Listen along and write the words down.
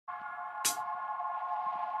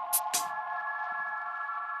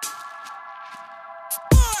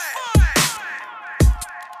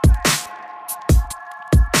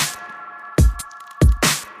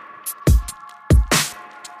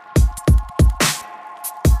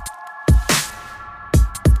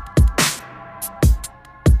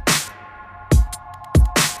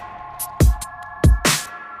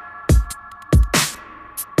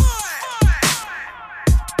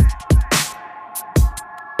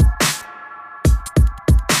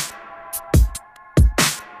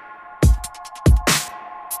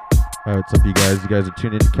What's up, you guys? You guys are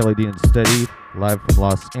tuned in to Kelly Dean and Steady, live from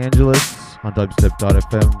Los Angeles on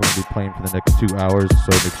Dubstep.fm. We're going to be playing for the next 2 hours,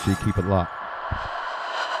 so make sure you keep it locked.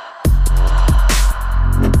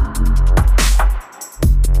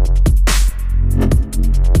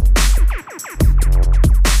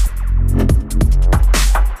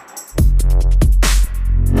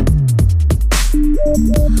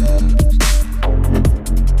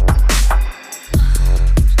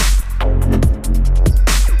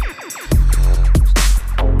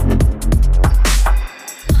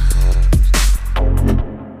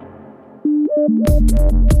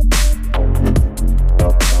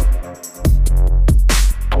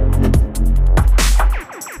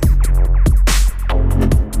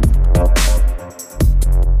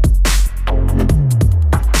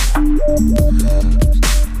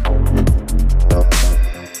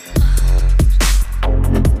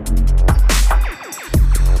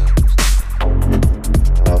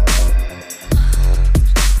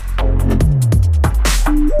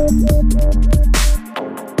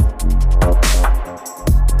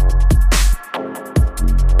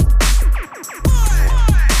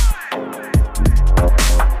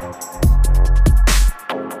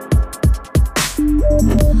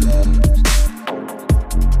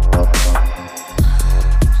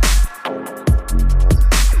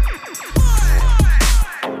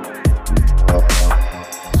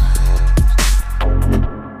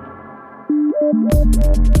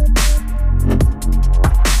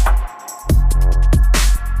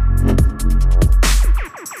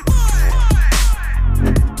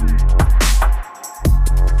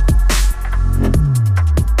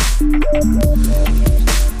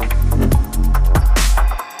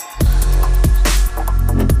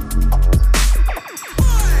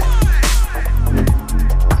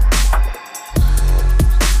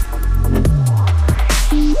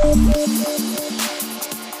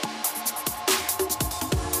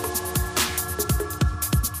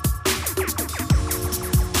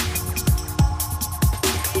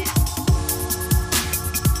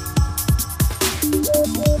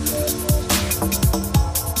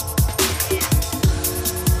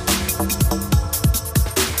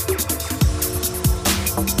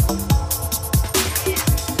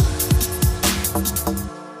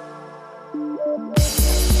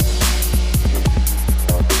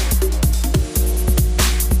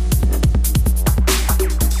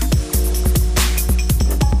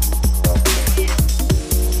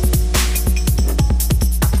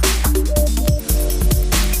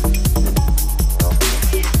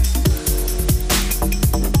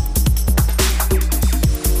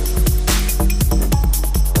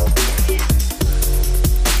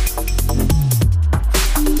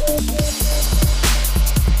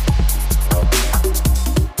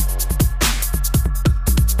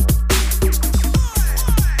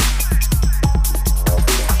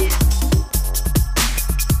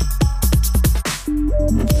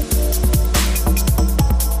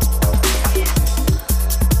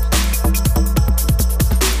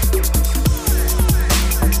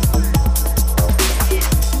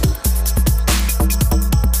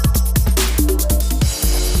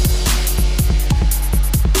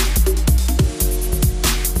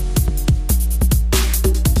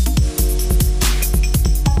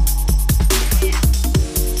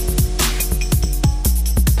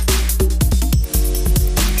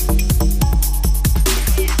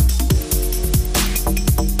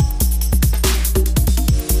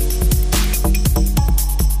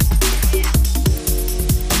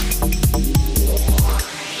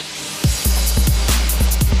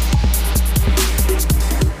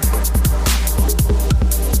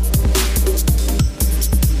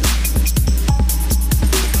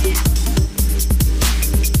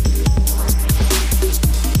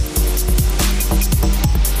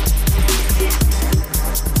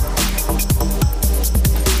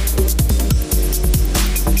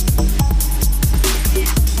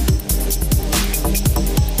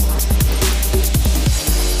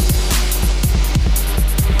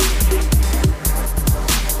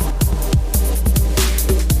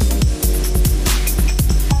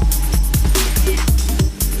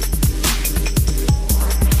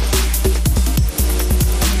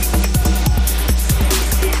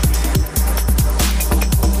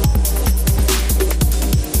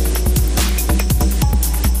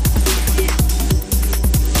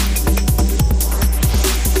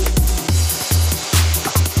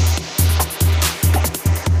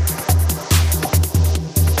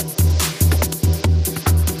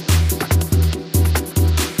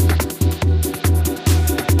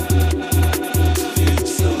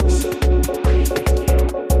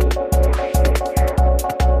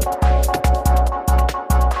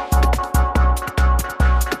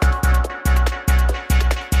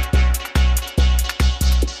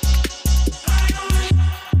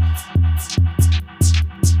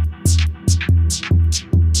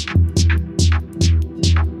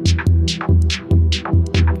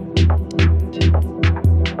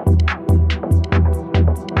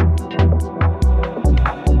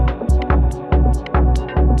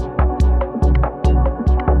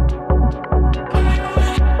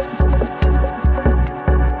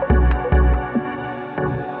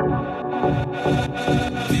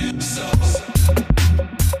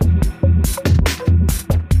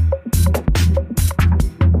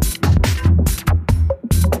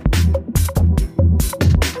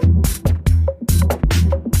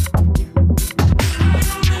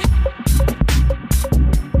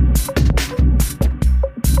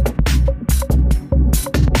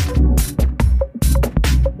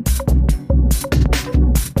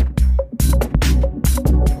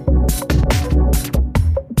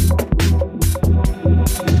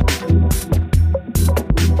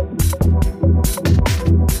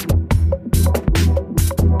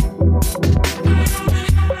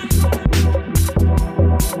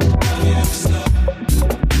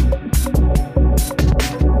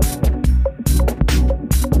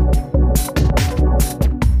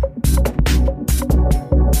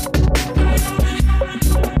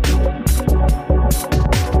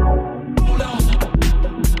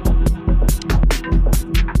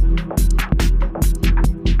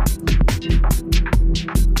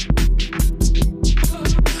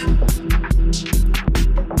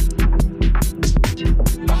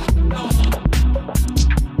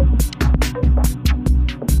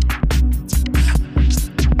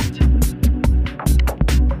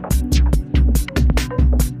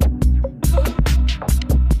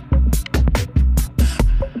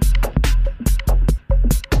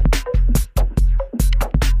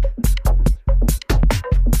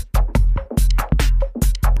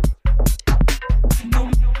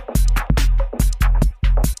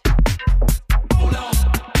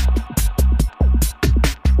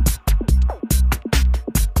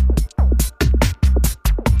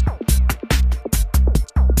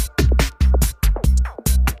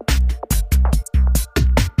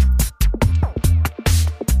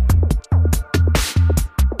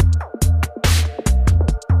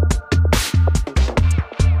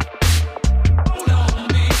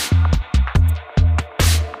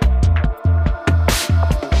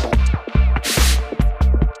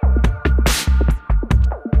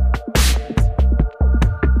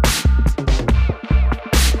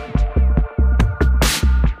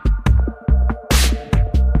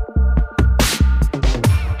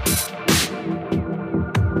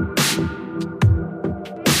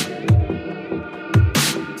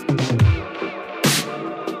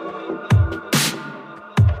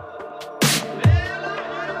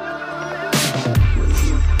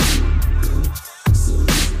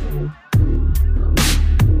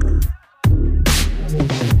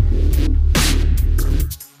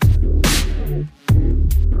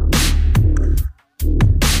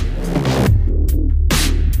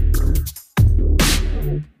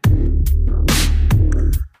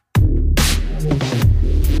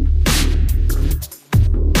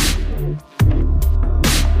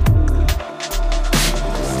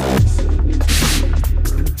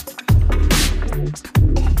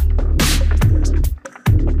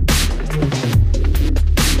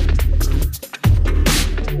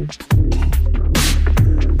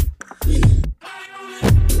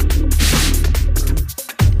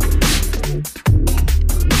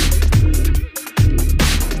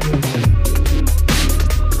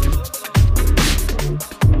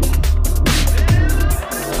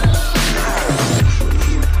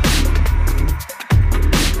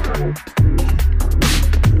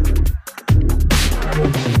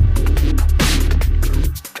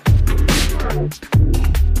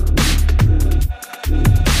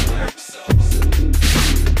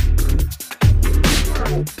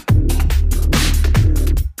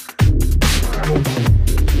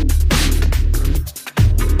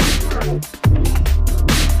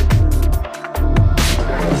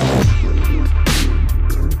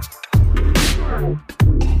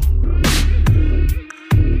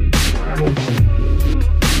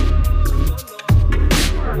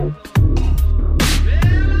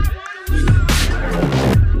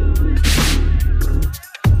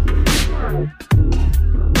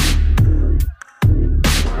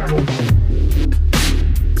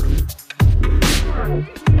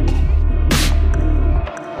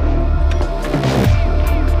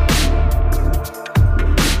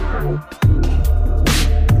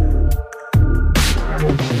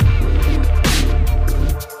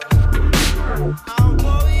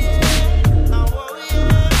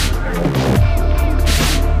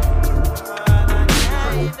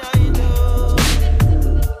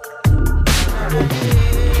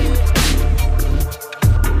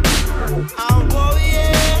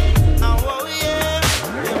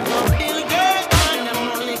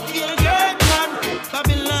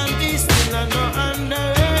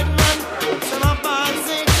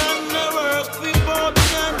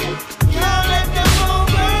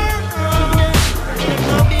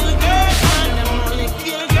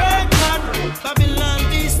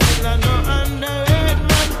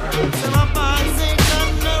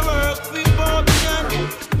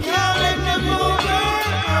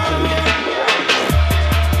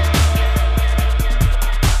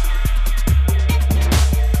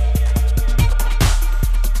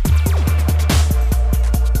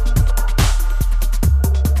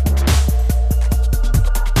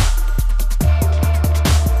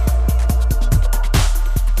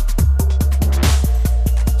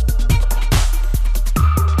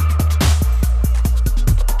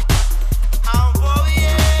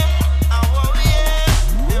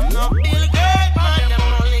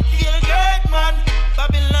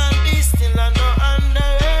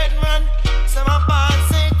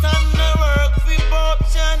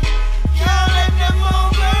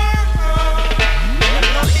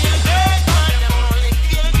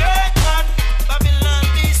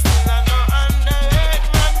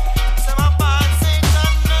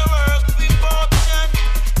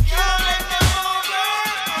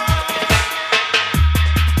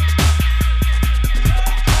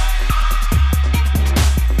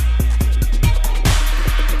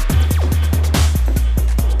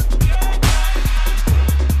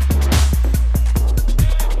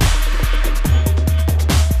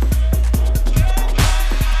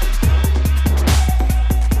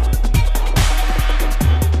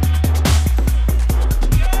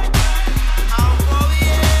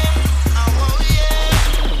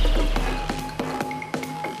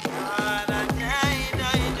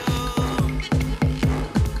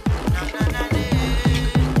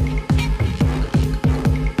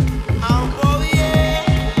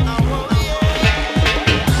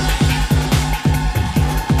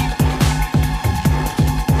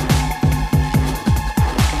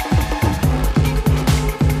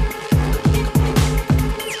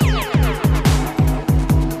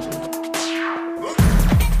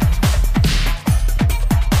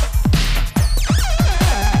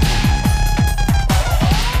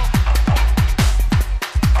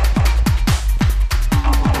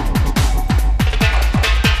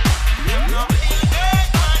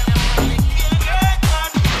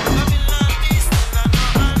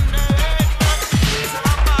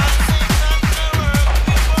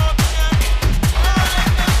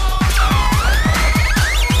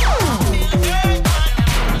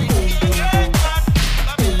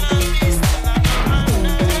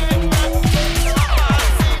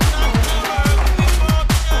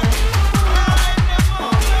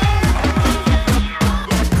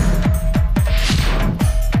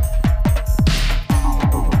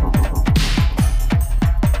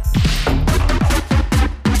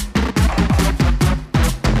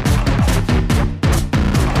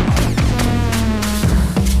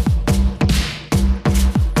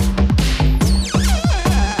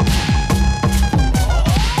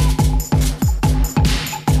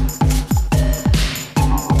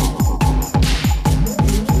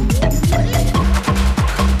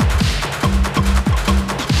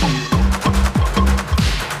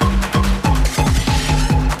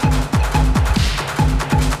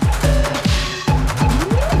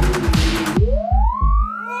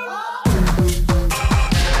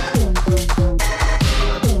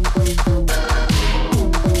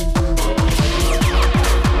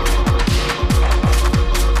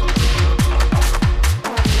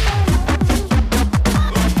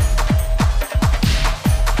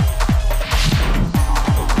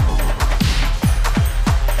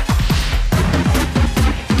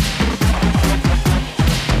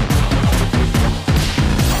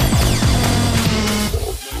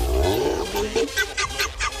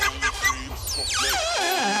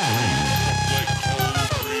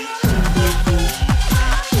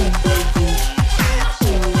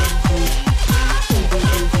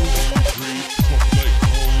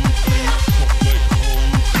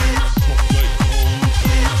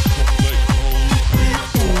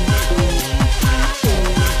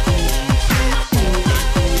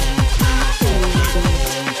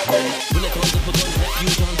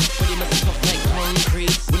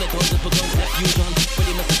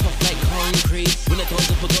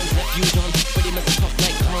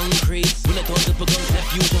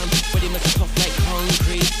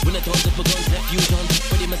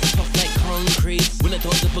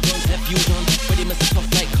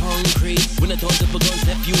 When I turn up a gun,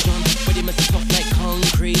 set fusion. Ready, mess it tough like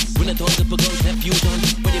concrete. When I turn up a gun, set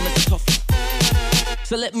fusion. Ready, mess it tough.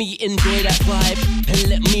 So let me enjoy that vibe and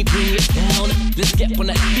let me bring it down. Let's get on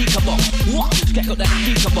that speaker box. What? Stack up that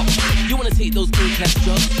speaker box. You wanna take those A-class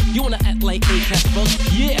drugs? You wanna act like A-class bugs?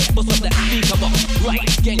 Yeah, bust up that speaker box. Right,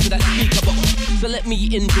 gang to that speaker box. So let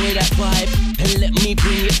me enjoy that vibe and let me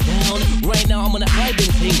bring it down. Right now I'm on that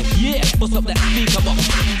vibing thing. Yeah, bust up that speaker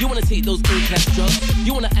box. You wanna take those A-class drugs?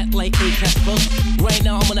 You wanna act like A-class bugs? Right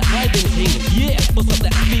now I'm on that vibing thing. Yeah, bust up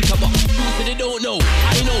that speaker box. So they don't know,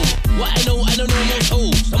 I know. What I know most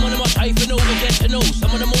hoes. Some of them are try to know or get to know.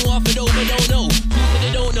 Some of them are want to know but don't know. So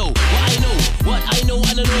they don't know. What I know and I know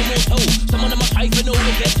most hoes. Some of them are try to know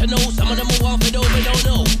or get to know. Some of them are want to know but don't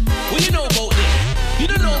know. Well, you know about this. You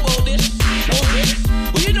don't know about this. Don't this.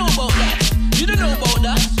 Well, you know about that. You don't know about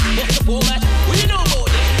that. What's the format? Well, you know about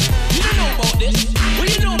this. You don't know about this. Well,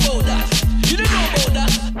 you know about that. You don't know about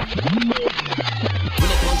that. When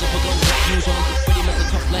it turns up a gun, set fusion. Pretty mess it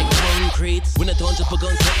tough like concrete. When it turns up a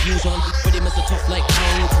gun, set fusion. Pretty mess it tough like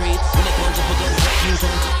concrete. When it turns up a gun, set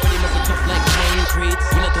fusion. Pretty mess it tough like concrete.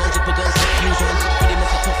 When it turns up a gun, set fusion. Pretty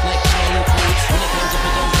mess it tough like concrete. When it turns up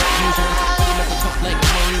a gun, set fusion. Pretty mess it tough like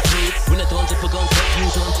concrete. When it turns up a gun, set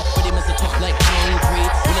fusion. Pretty mess it tough like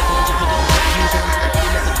concrete. When it turns up a gun, set fusion. Pretty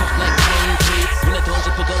mess it tough like concrete. When it turns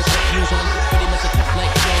up a gun, set fusion. Pretty mess it tough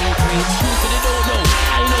like concrete. So they don't know,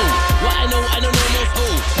 I know. What I know most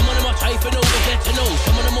hoes. Some of them are try to know or get to know.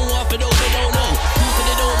 Some of them are want to know but don't know. So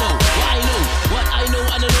they don't know, what I know and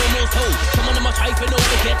I know most hoes. Some of them are try to know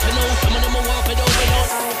or get to know. Some of them are want to know but don't know.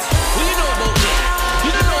 Well, you know about this.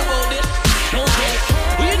 You don't know about this. Don't care.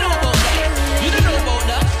 Well, you know about that. You don't know about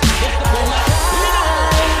that. What's the format? Well, you know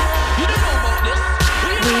about this. You don't know about this.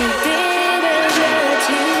 Well, you know about that.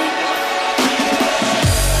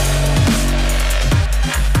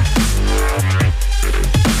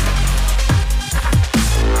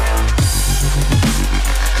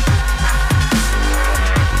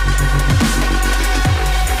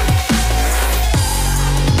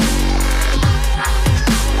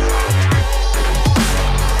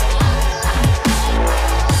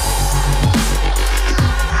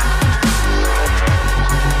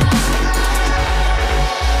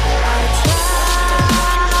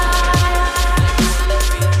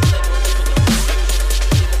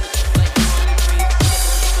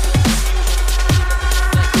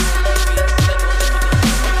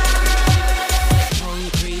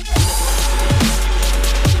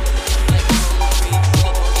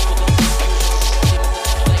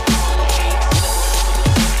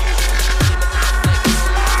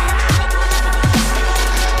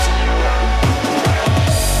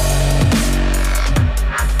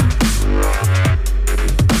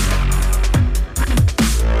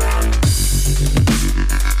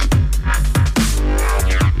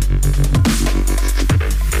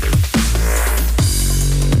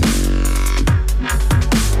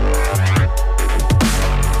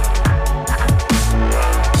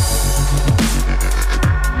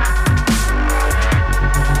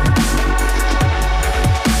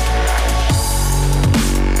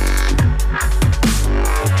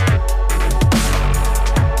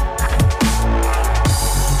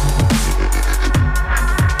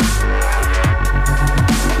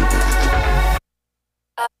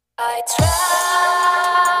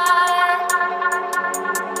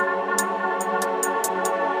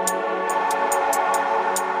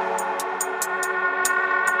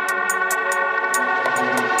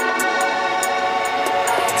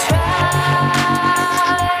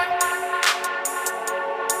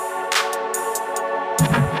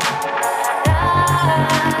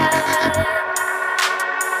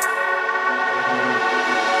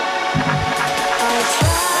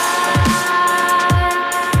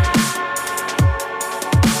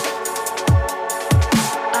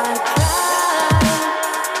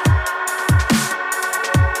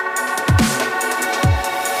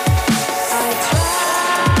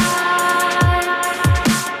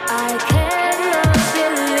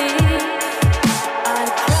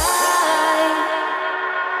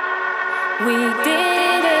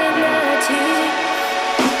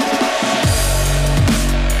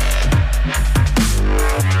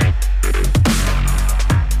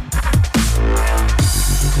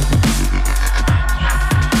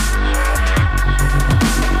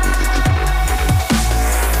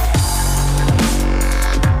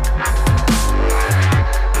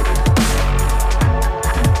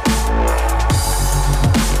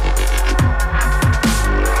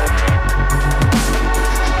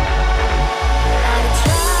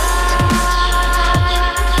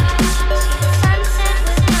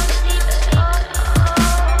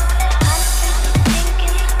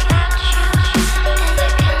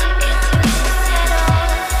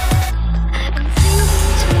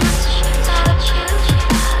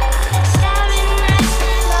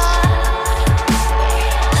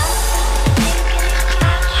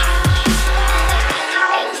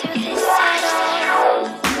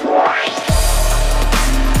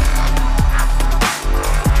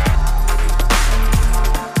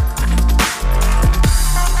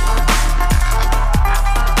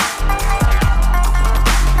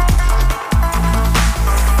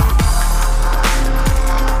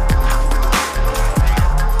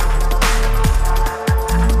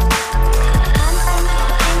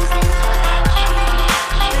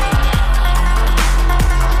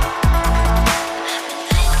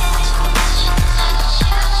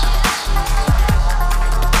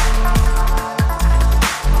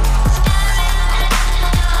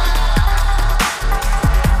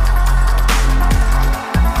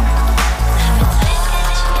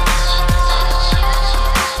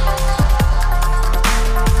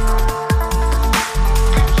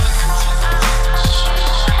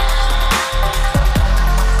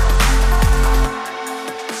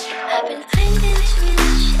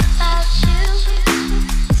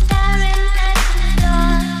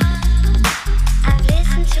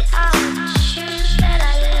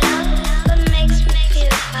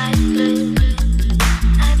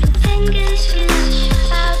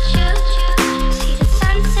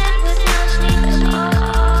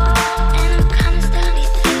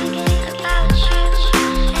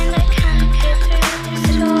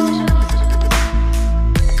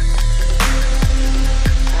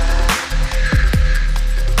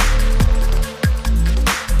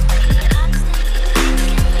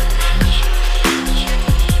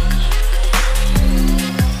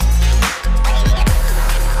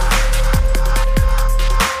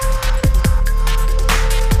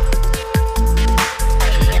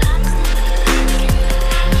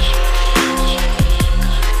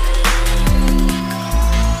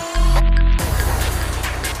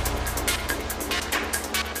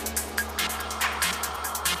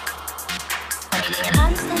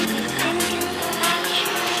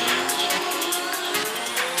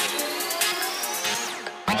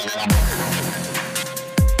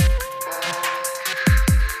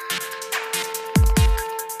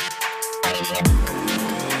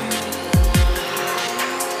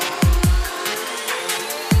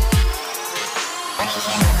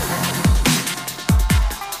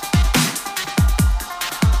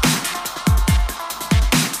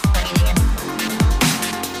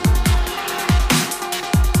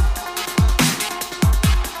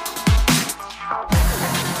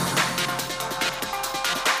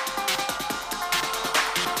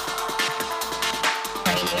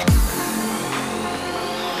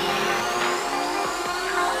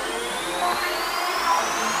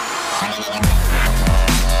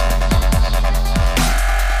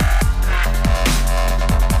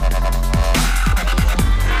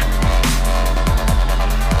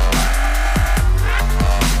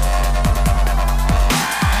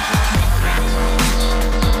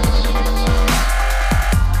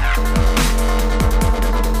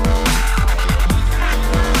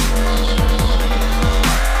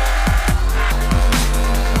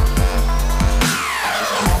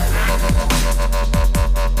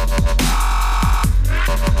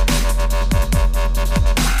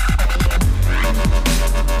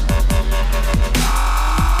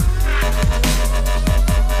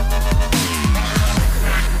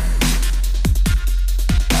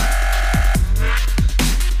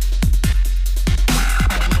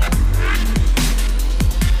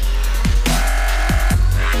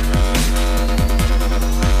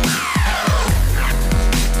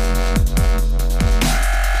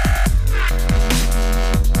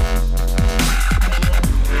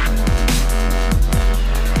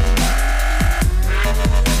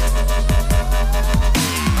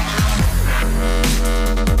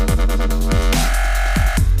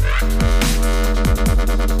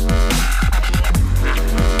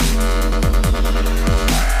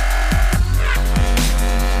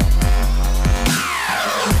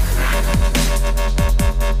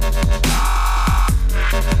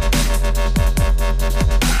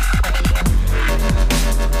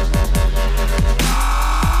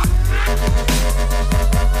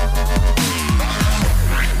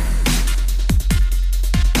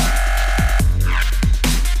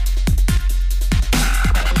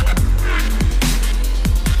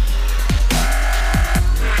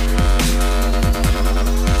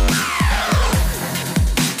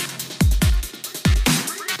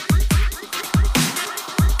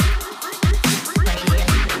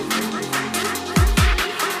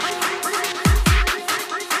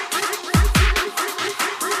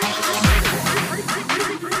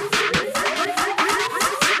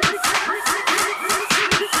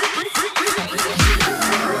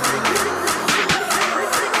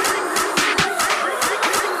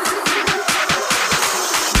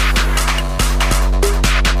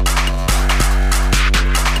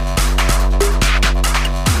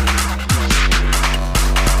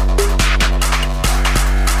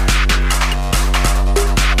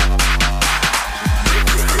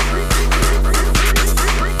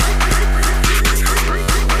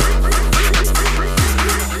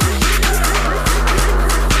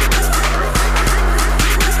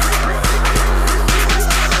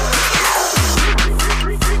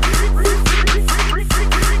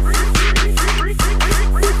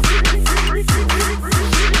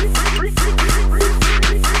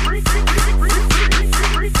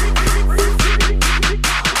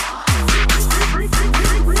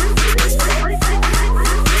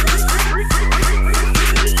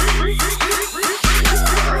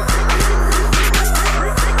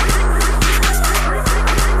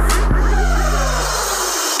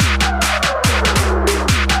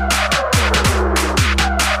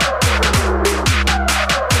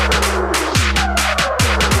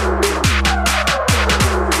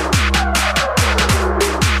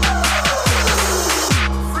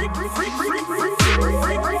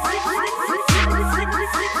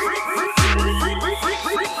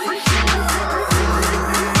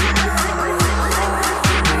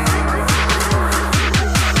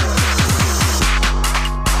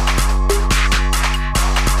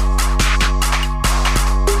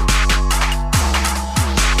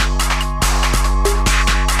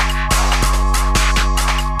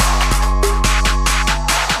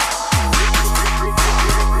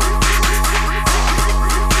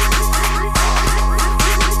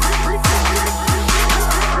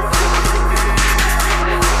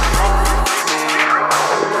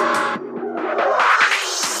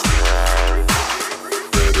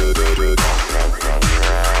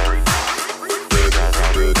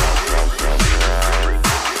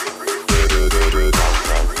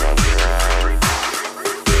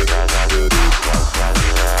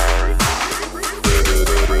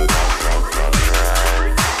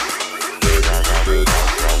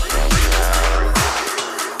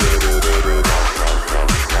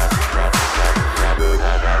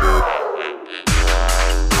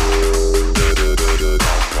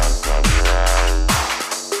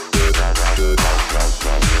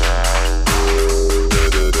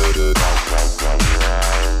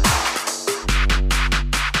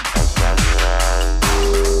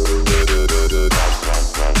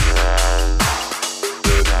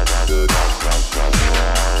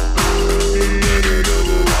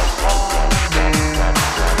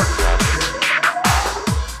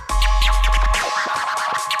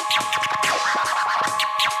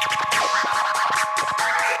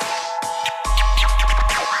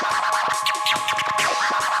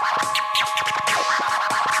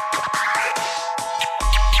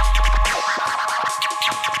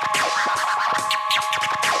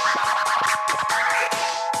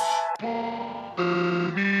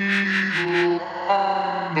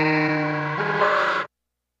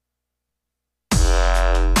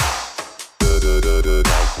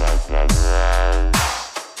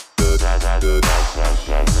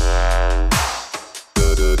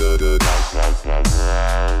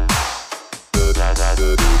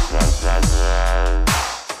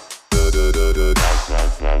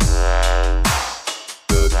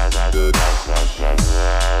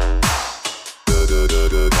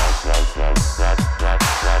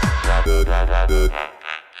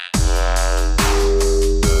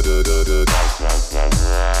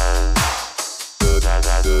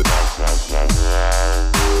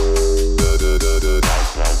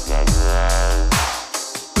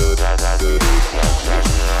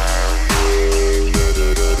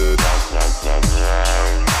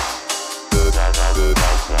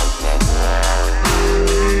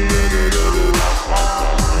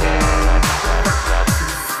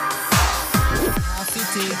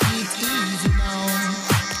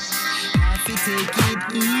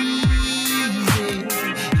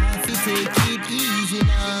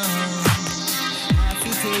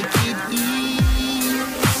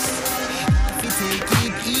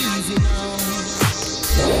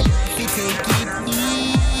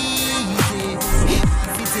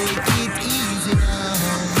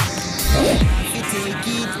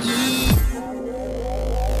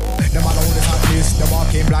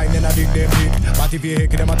 If you hear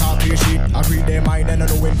them a talk this shit, I read their mind and I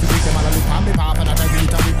know when to pick them and I look on me path and I try to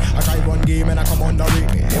beat a bit. I try one game and I come under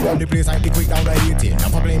it. They run the place like the quick down the 80.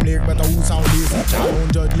 Now I blame lyric, but I who sound lazy.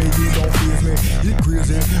 Don't judge me, you don't face me. It's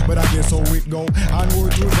crazy, but I guess so it go. And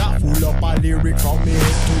word to that full up a lyric from me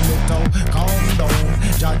head to me toe. Calm down,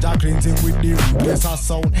 Jaja cleansing with the rootless a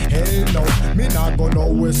sound. Hell no, me not go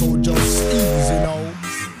nowhere, so just easy now.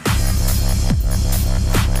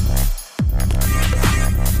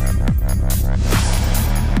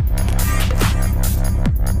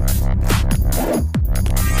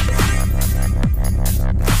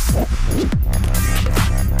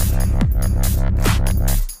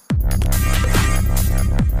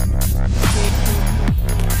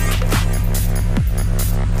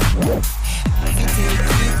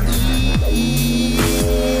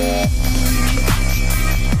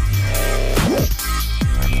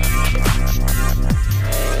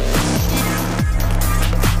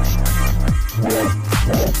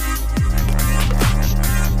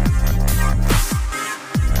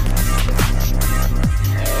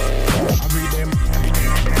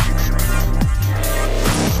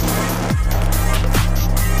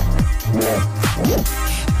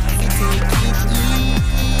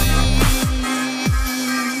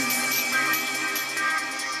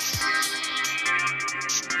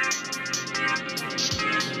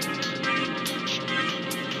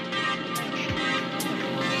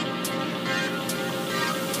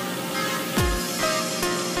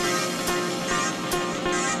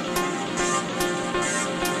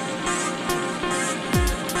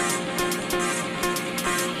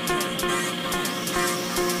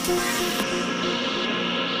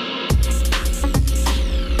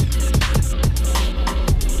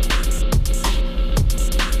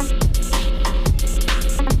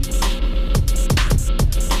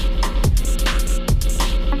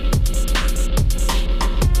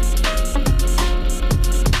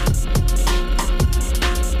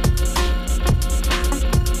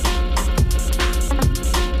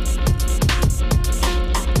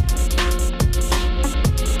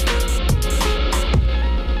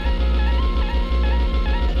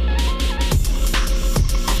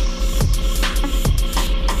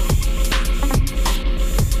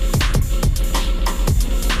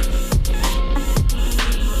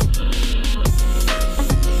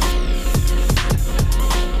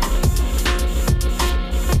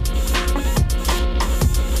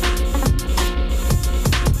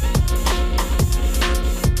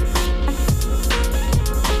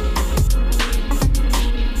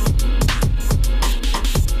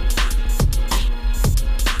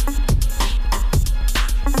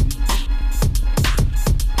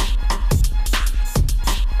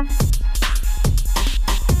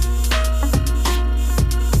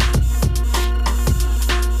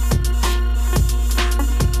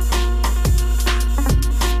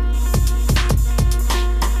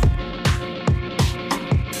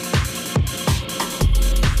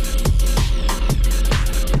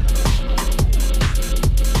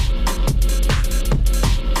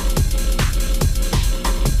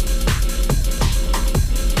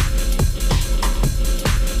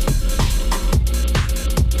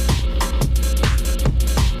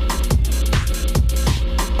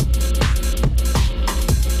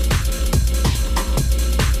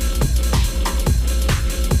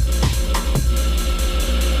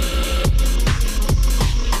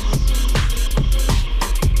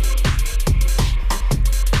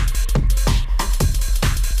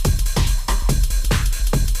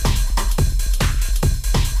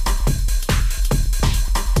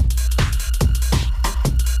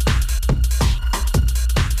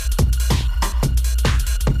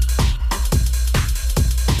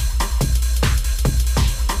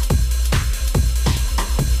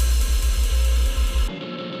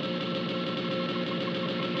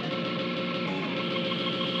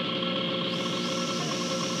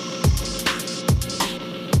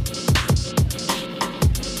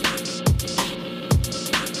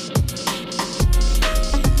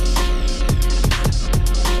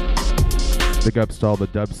 Big ups to all the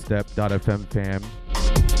Dubstep.fm fam.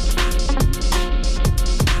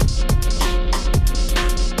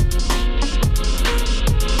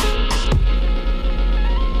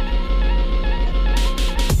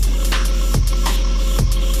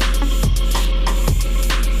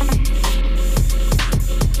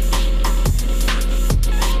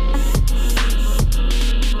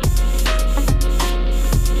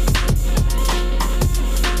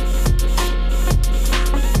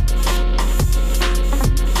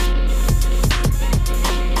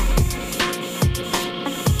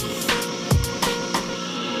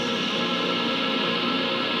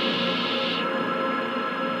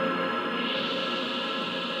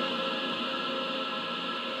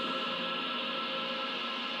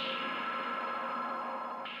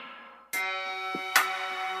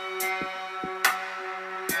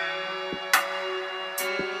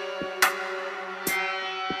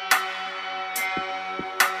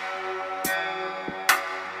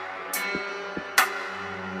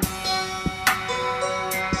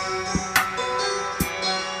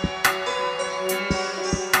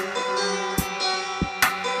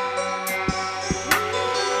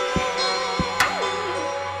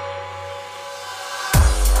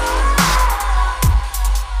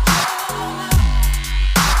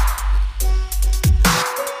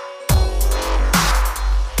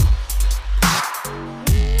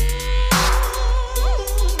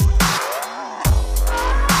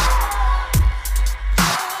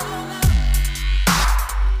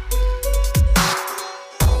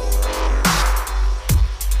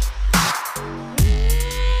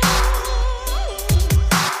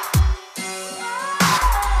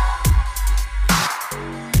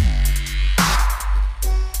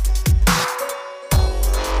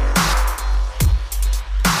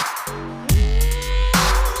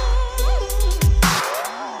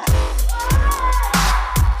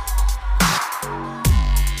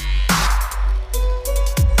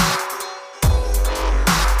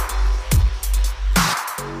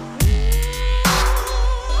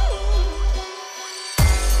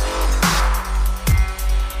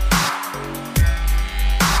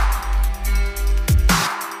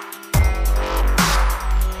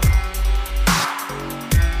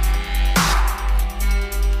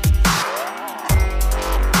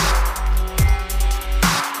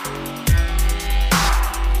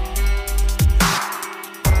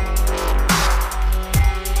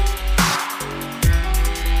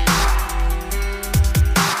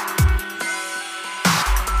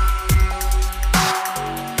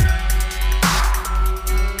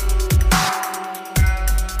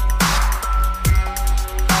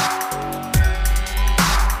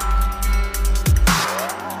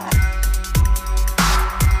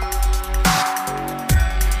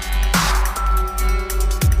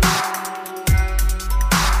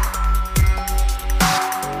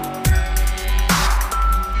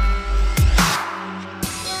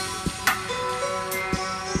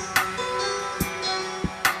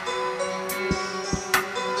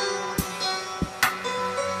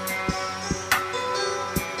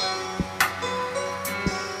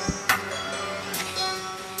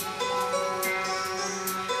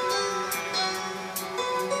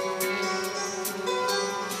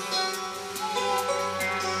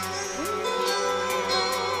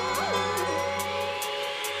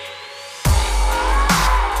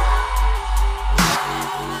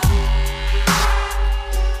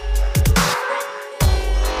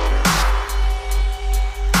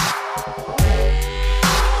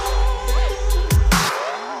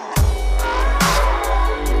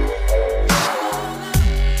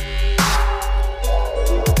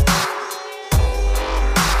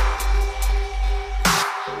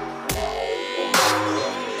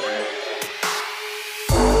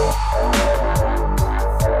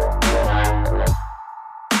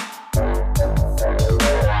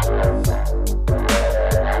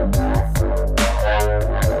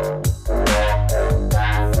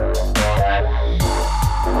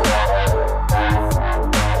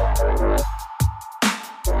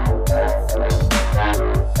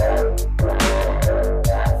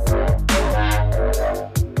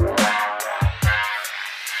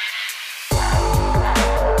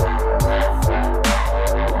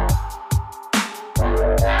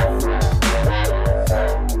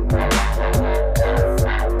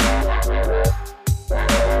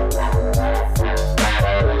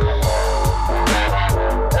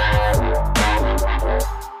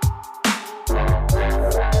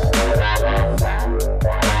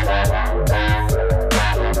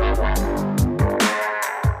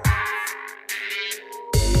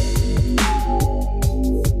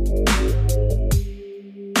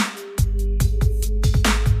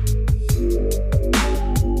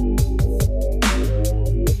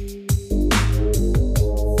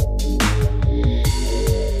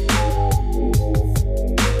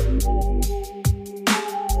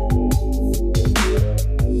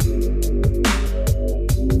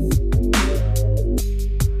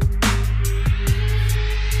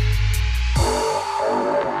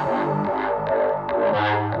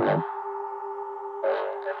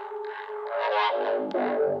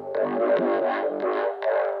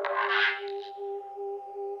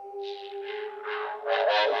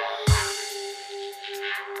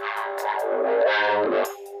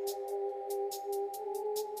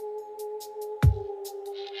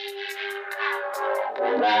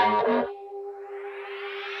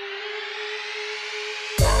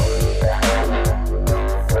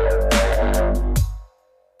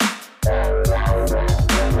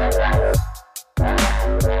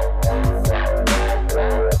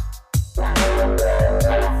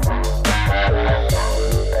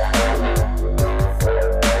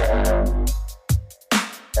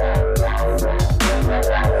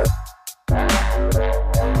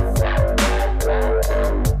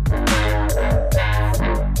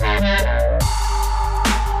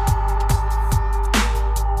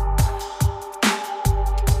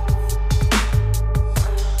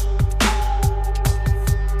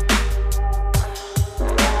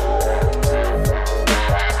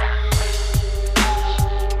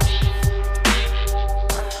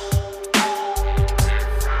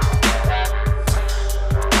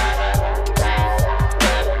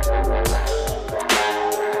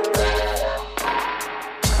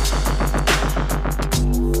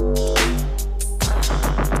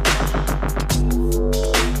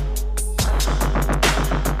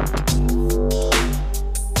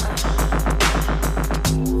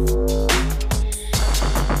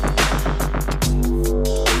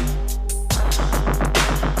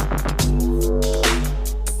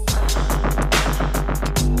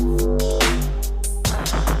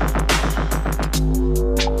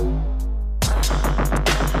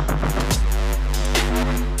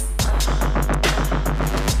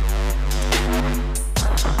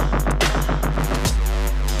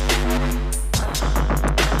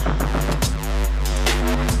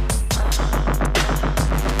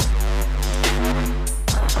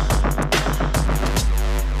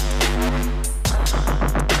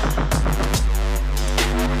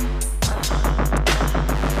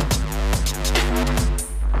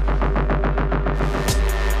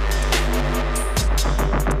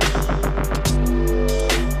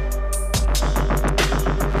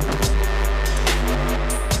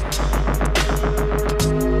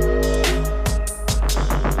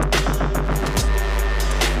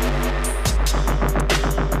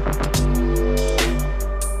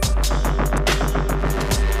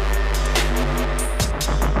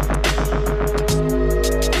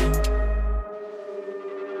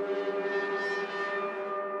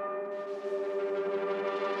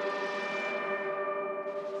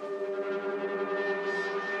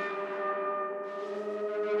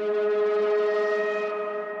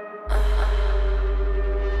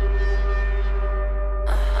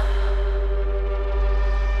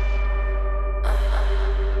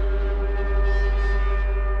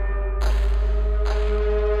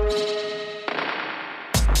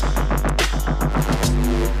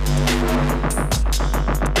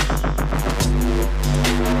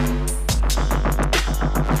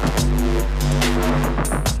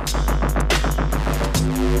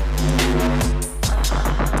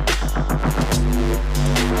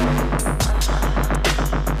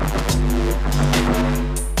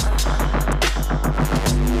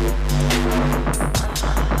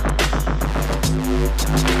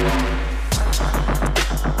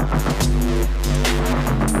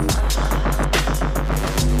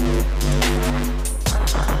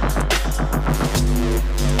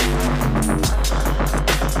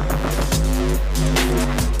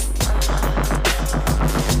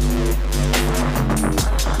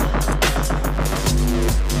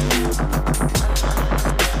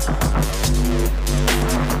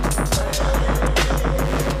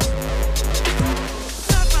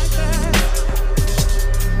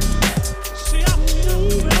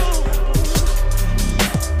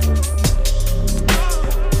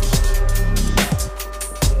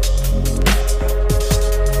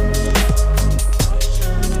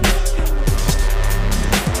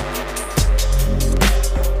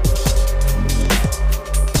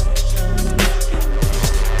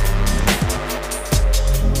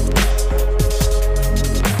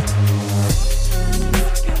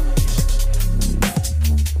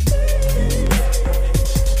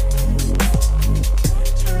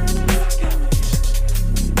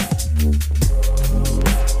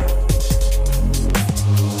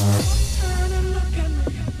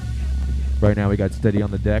 Right now we got Steady on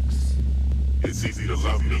the decks. It's easy to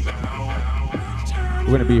love me now. We're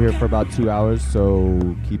going to be here for about 2 hours,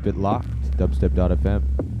 so keep it locked. Dubstep.fm.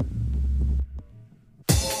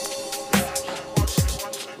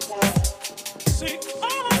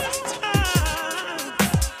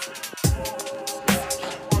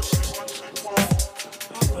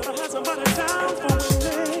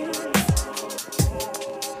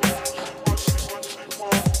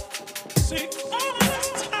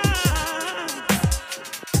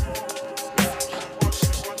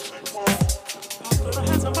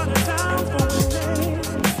 Somebody down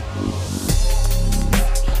for me.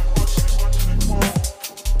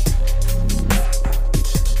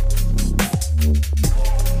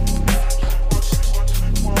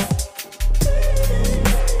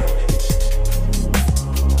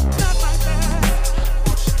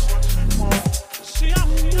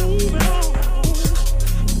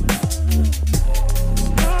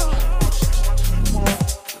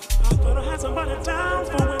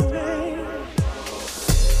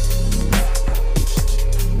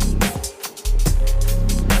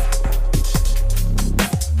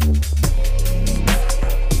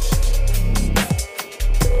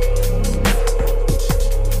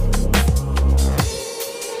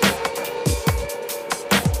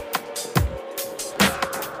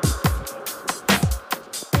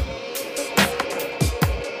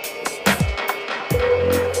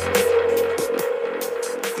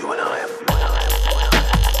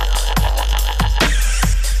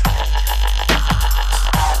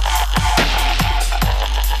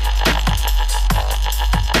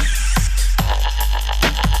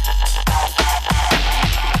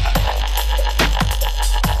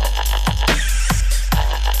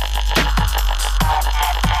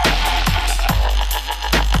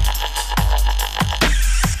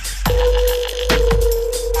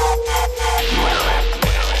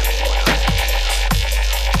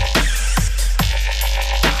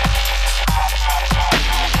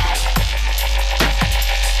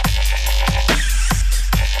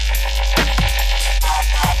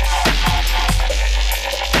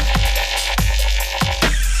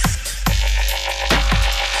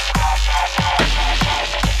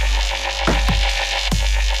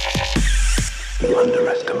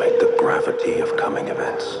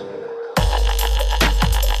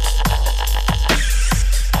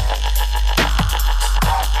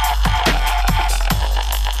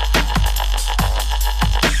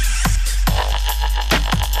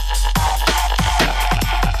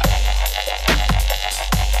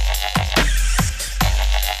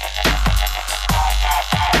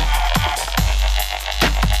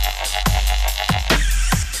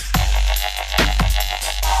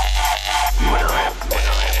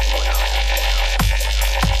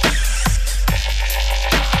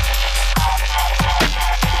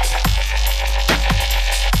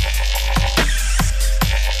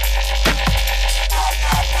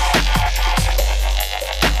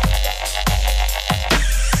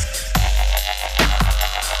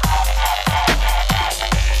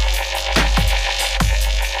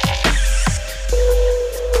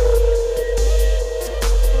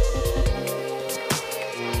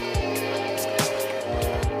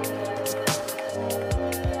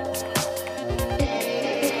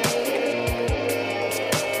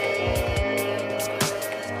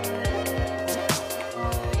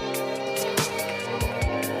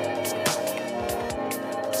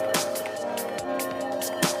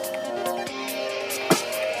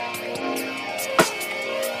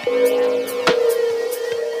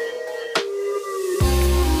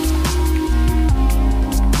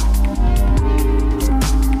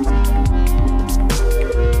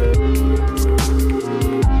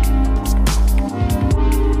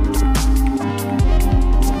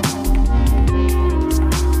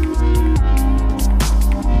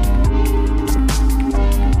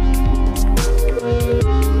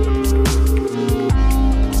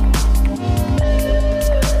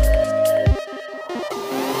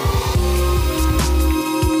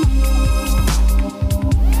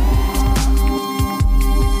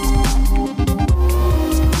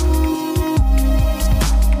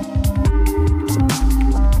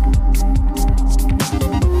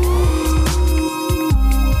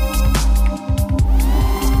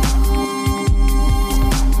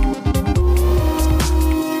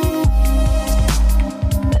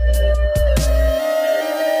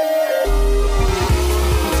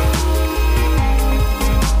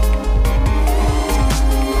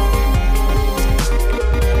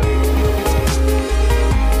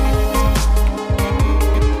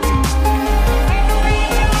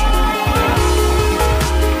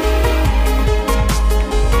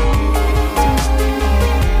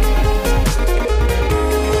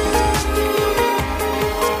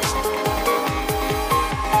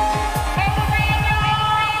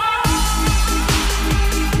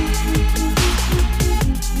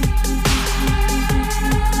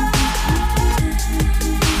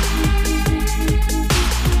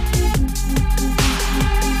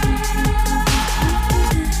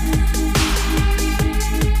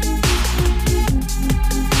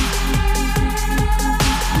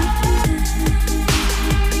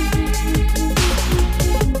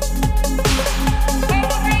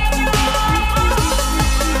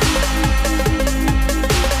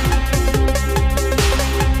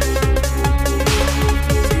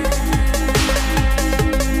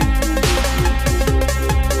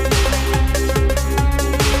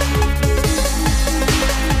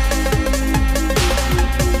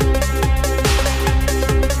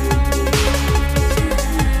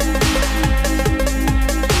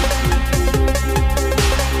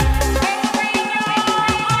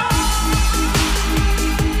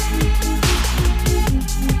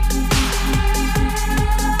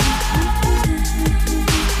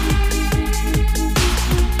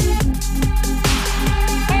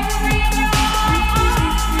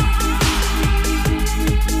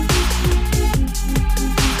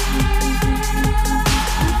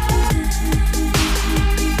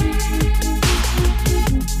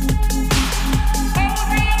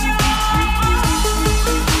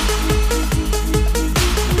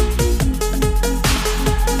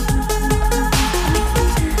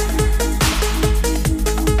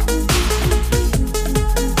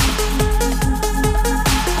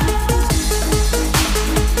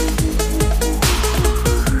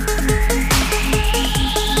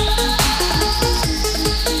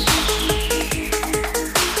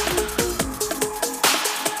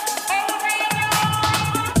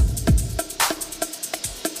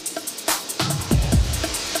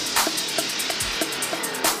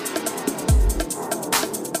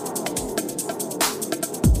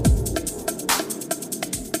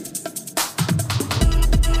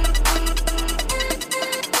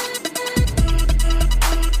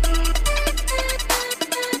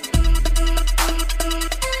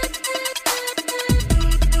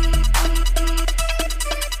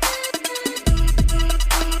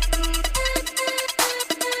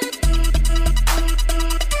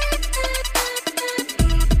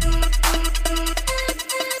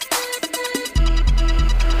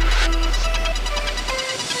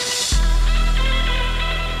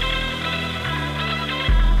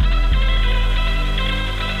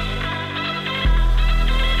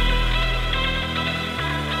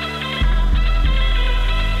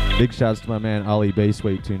 Big shouts to my man Ollie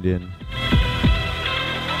Baseweight tuned in.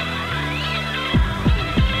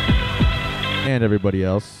 And everybody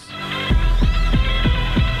else.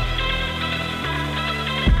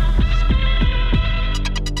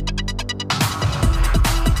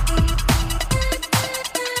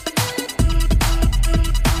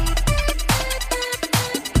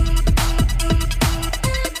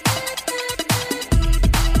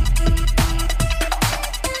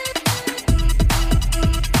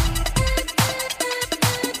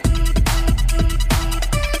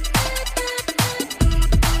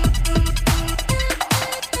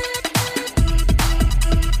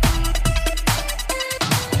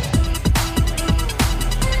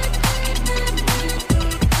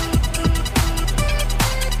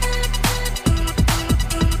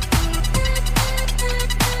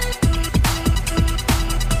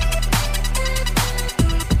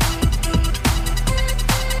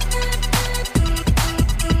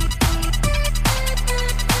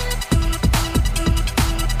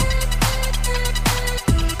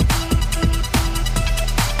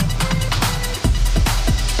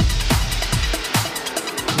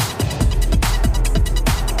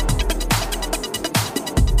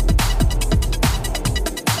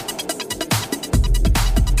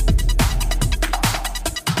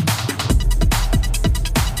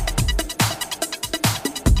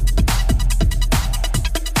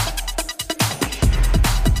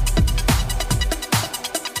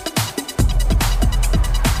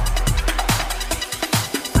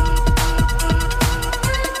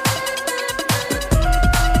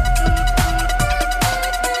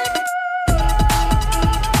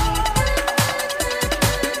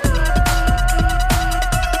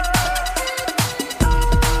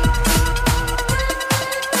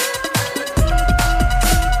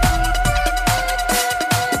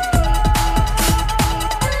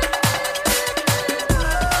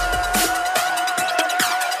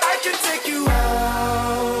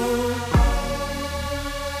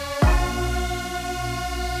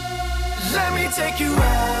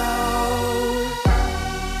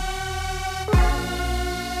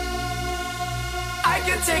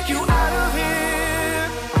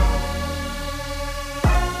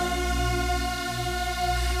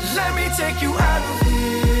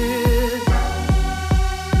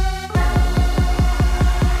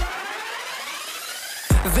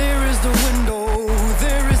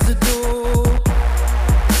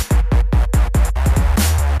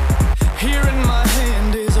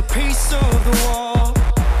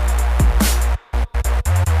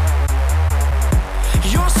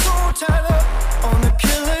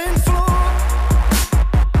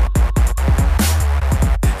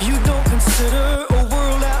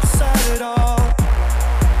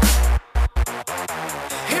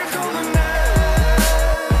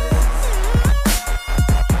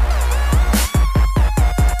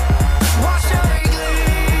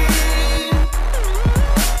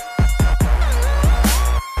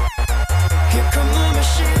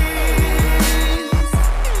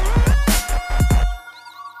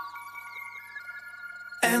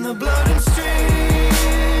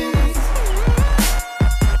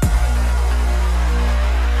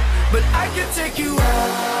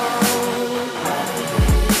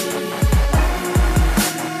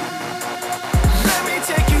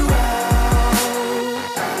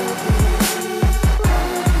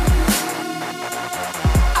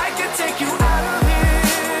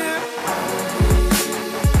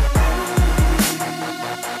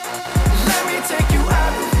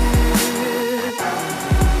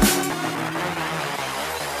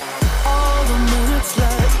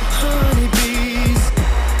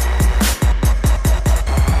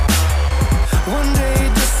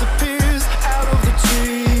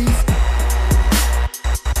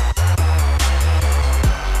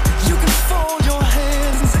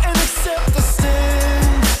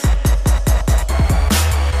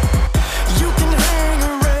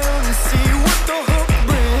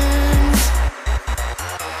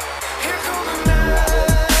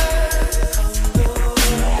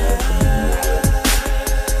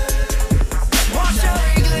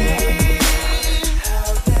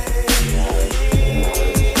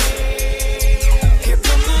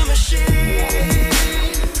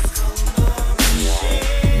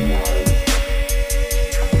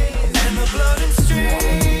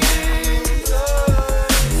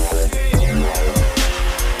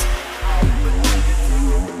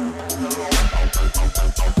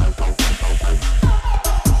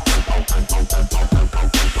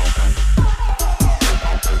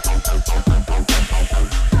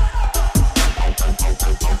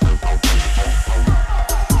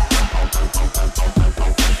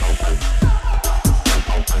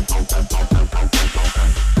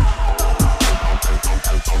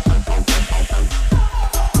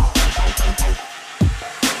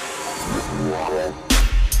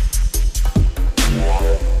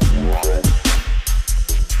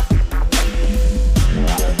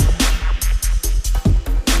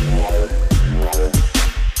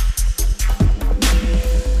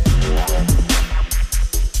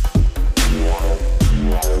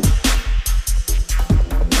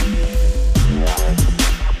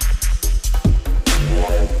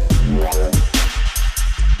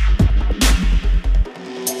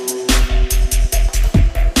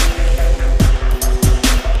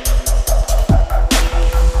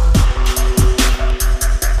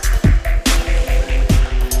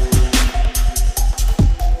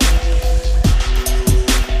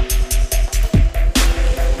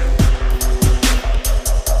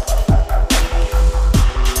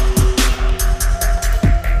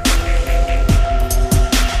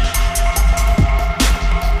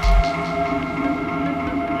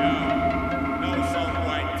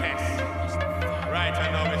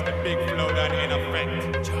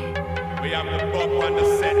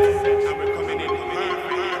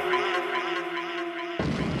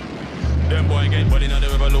 Them boy get body in the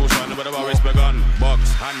revolution, where the war is begun.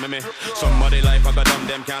 Box, hand me. Somebody life I got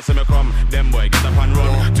them can't see me come. Them boy get up and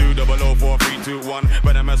run. 20043 2 1.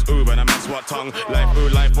 Venomous ooh, venomous what tongue. Life ooh,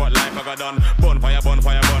 life what life I got done. Bonfire,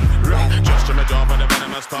 bonfire, bun. Run. Just to me jaw for the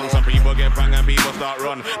venomous tongue. Some people get bang and people start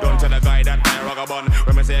run. Don't tell the guy that I rock a bun.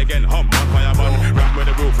 When me say again, hum, bonfire, bun. Rap with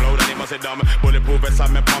the roof low, then he must say dumb. Bulletproof vest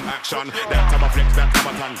and me pump action. That type of flex, that type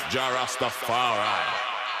of ton. Jara stuff, alright.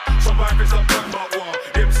 Some pirates up front but war.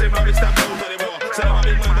 Them say my step out of the war. Say I'm a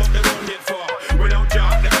big man but they won't get far. Without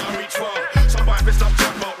job they can't reach far. Some pirates up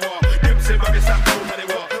front but war. Them say my step out of the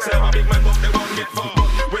war. Say I'm a big man but they won't get far.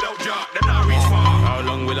 Without job they can't reach far. How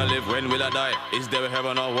long will I live? When will I die? Is there a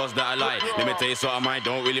heaven or was that a lie? Let me tell you something I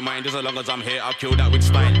don't really mind. Just as long as I'm here I'll kill that with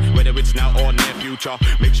style. Whether it's now or near future.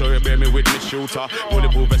 Make sure you bear me with me shooter.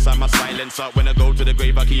 Bulletproof vest and my silencer. When I go to the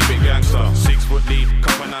grave I keep it gangster. 6 foot lead,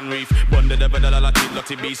 coffin and reef. Bun the devil that I like it,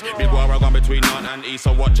 lotty beast. Big war I gone between north and east.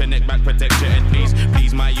 So watch your neck back, protect your head please.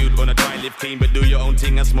 Please my youth, gonna try live clean. But do your own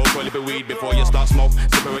thing and smoke a little bit weed. Before you start smoke,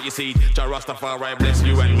 separate your seed. Jah Rastafari bless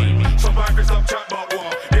you and me. Some pirates stop chat about war.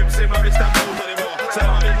 Them say my step out of the war. Say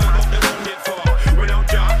I'm a big man but they won't get far. Without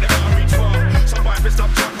job they can't reach far. Some pirates stop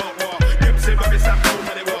chat about war. Them say my step out of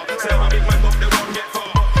the war. Say I'm a big man but they won't get far.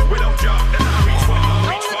 Without job they can't reach far.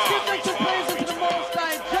 Reach far.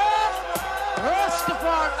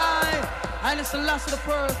 And it's the last of the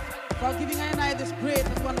pearl for giving I and I this great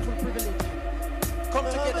and wonderful privilege. Come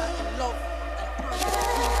together in love and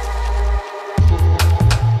purpose.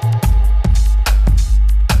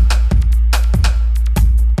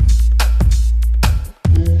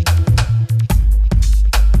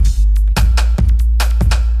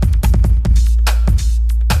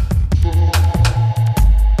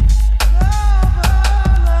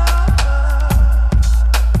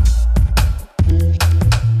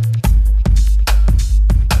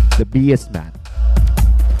 The bass man.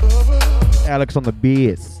 Alex on the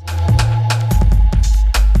bass.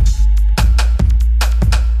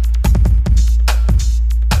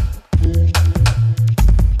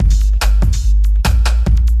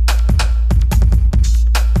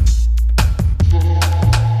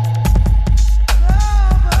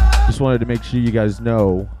 Just wanted to make sure you guys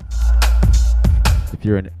know, if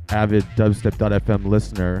you're an avid Dubstep.fm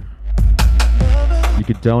listener, you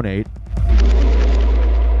could donate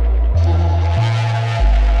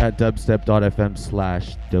at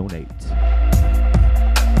dubstep.fm/donate.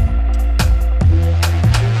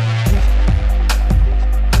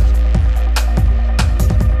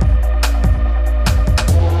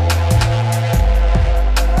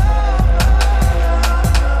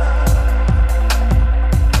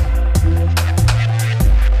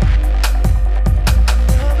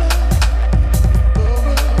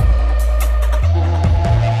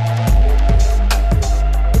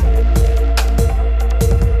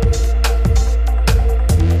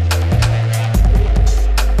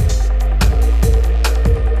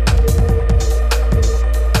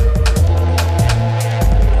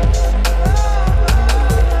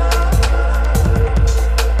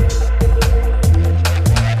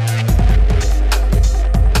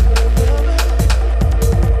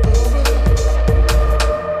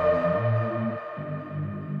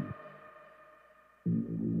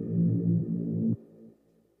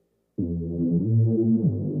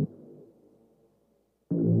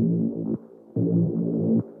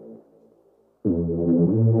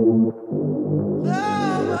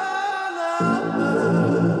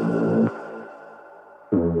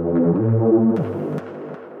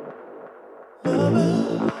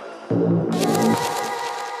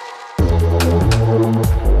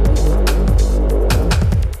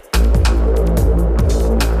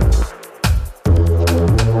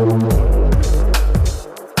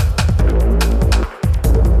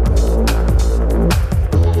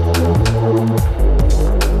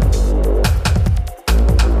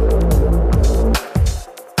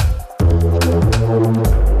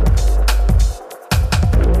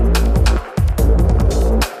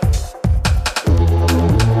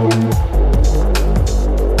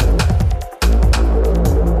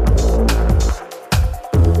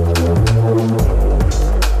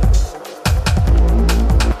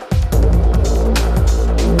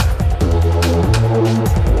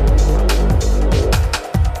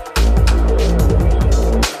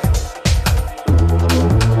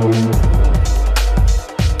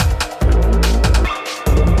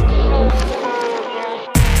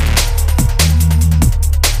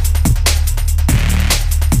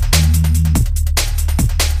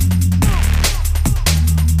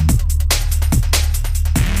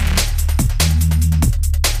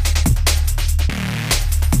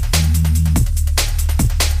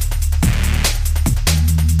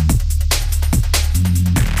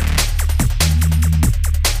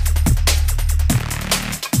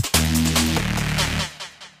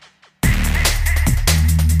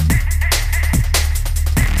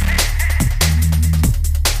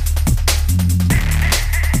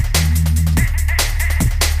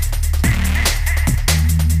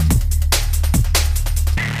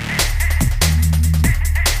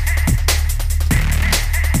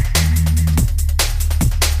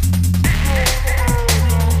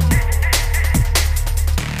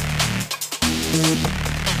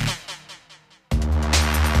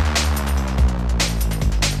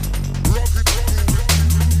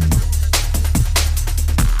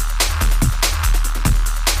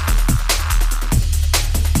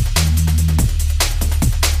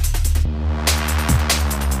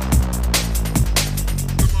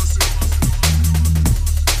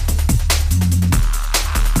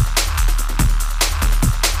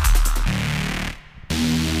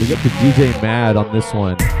 We got the DJ Mad on this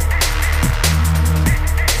one.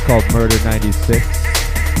 It's called Murder 96.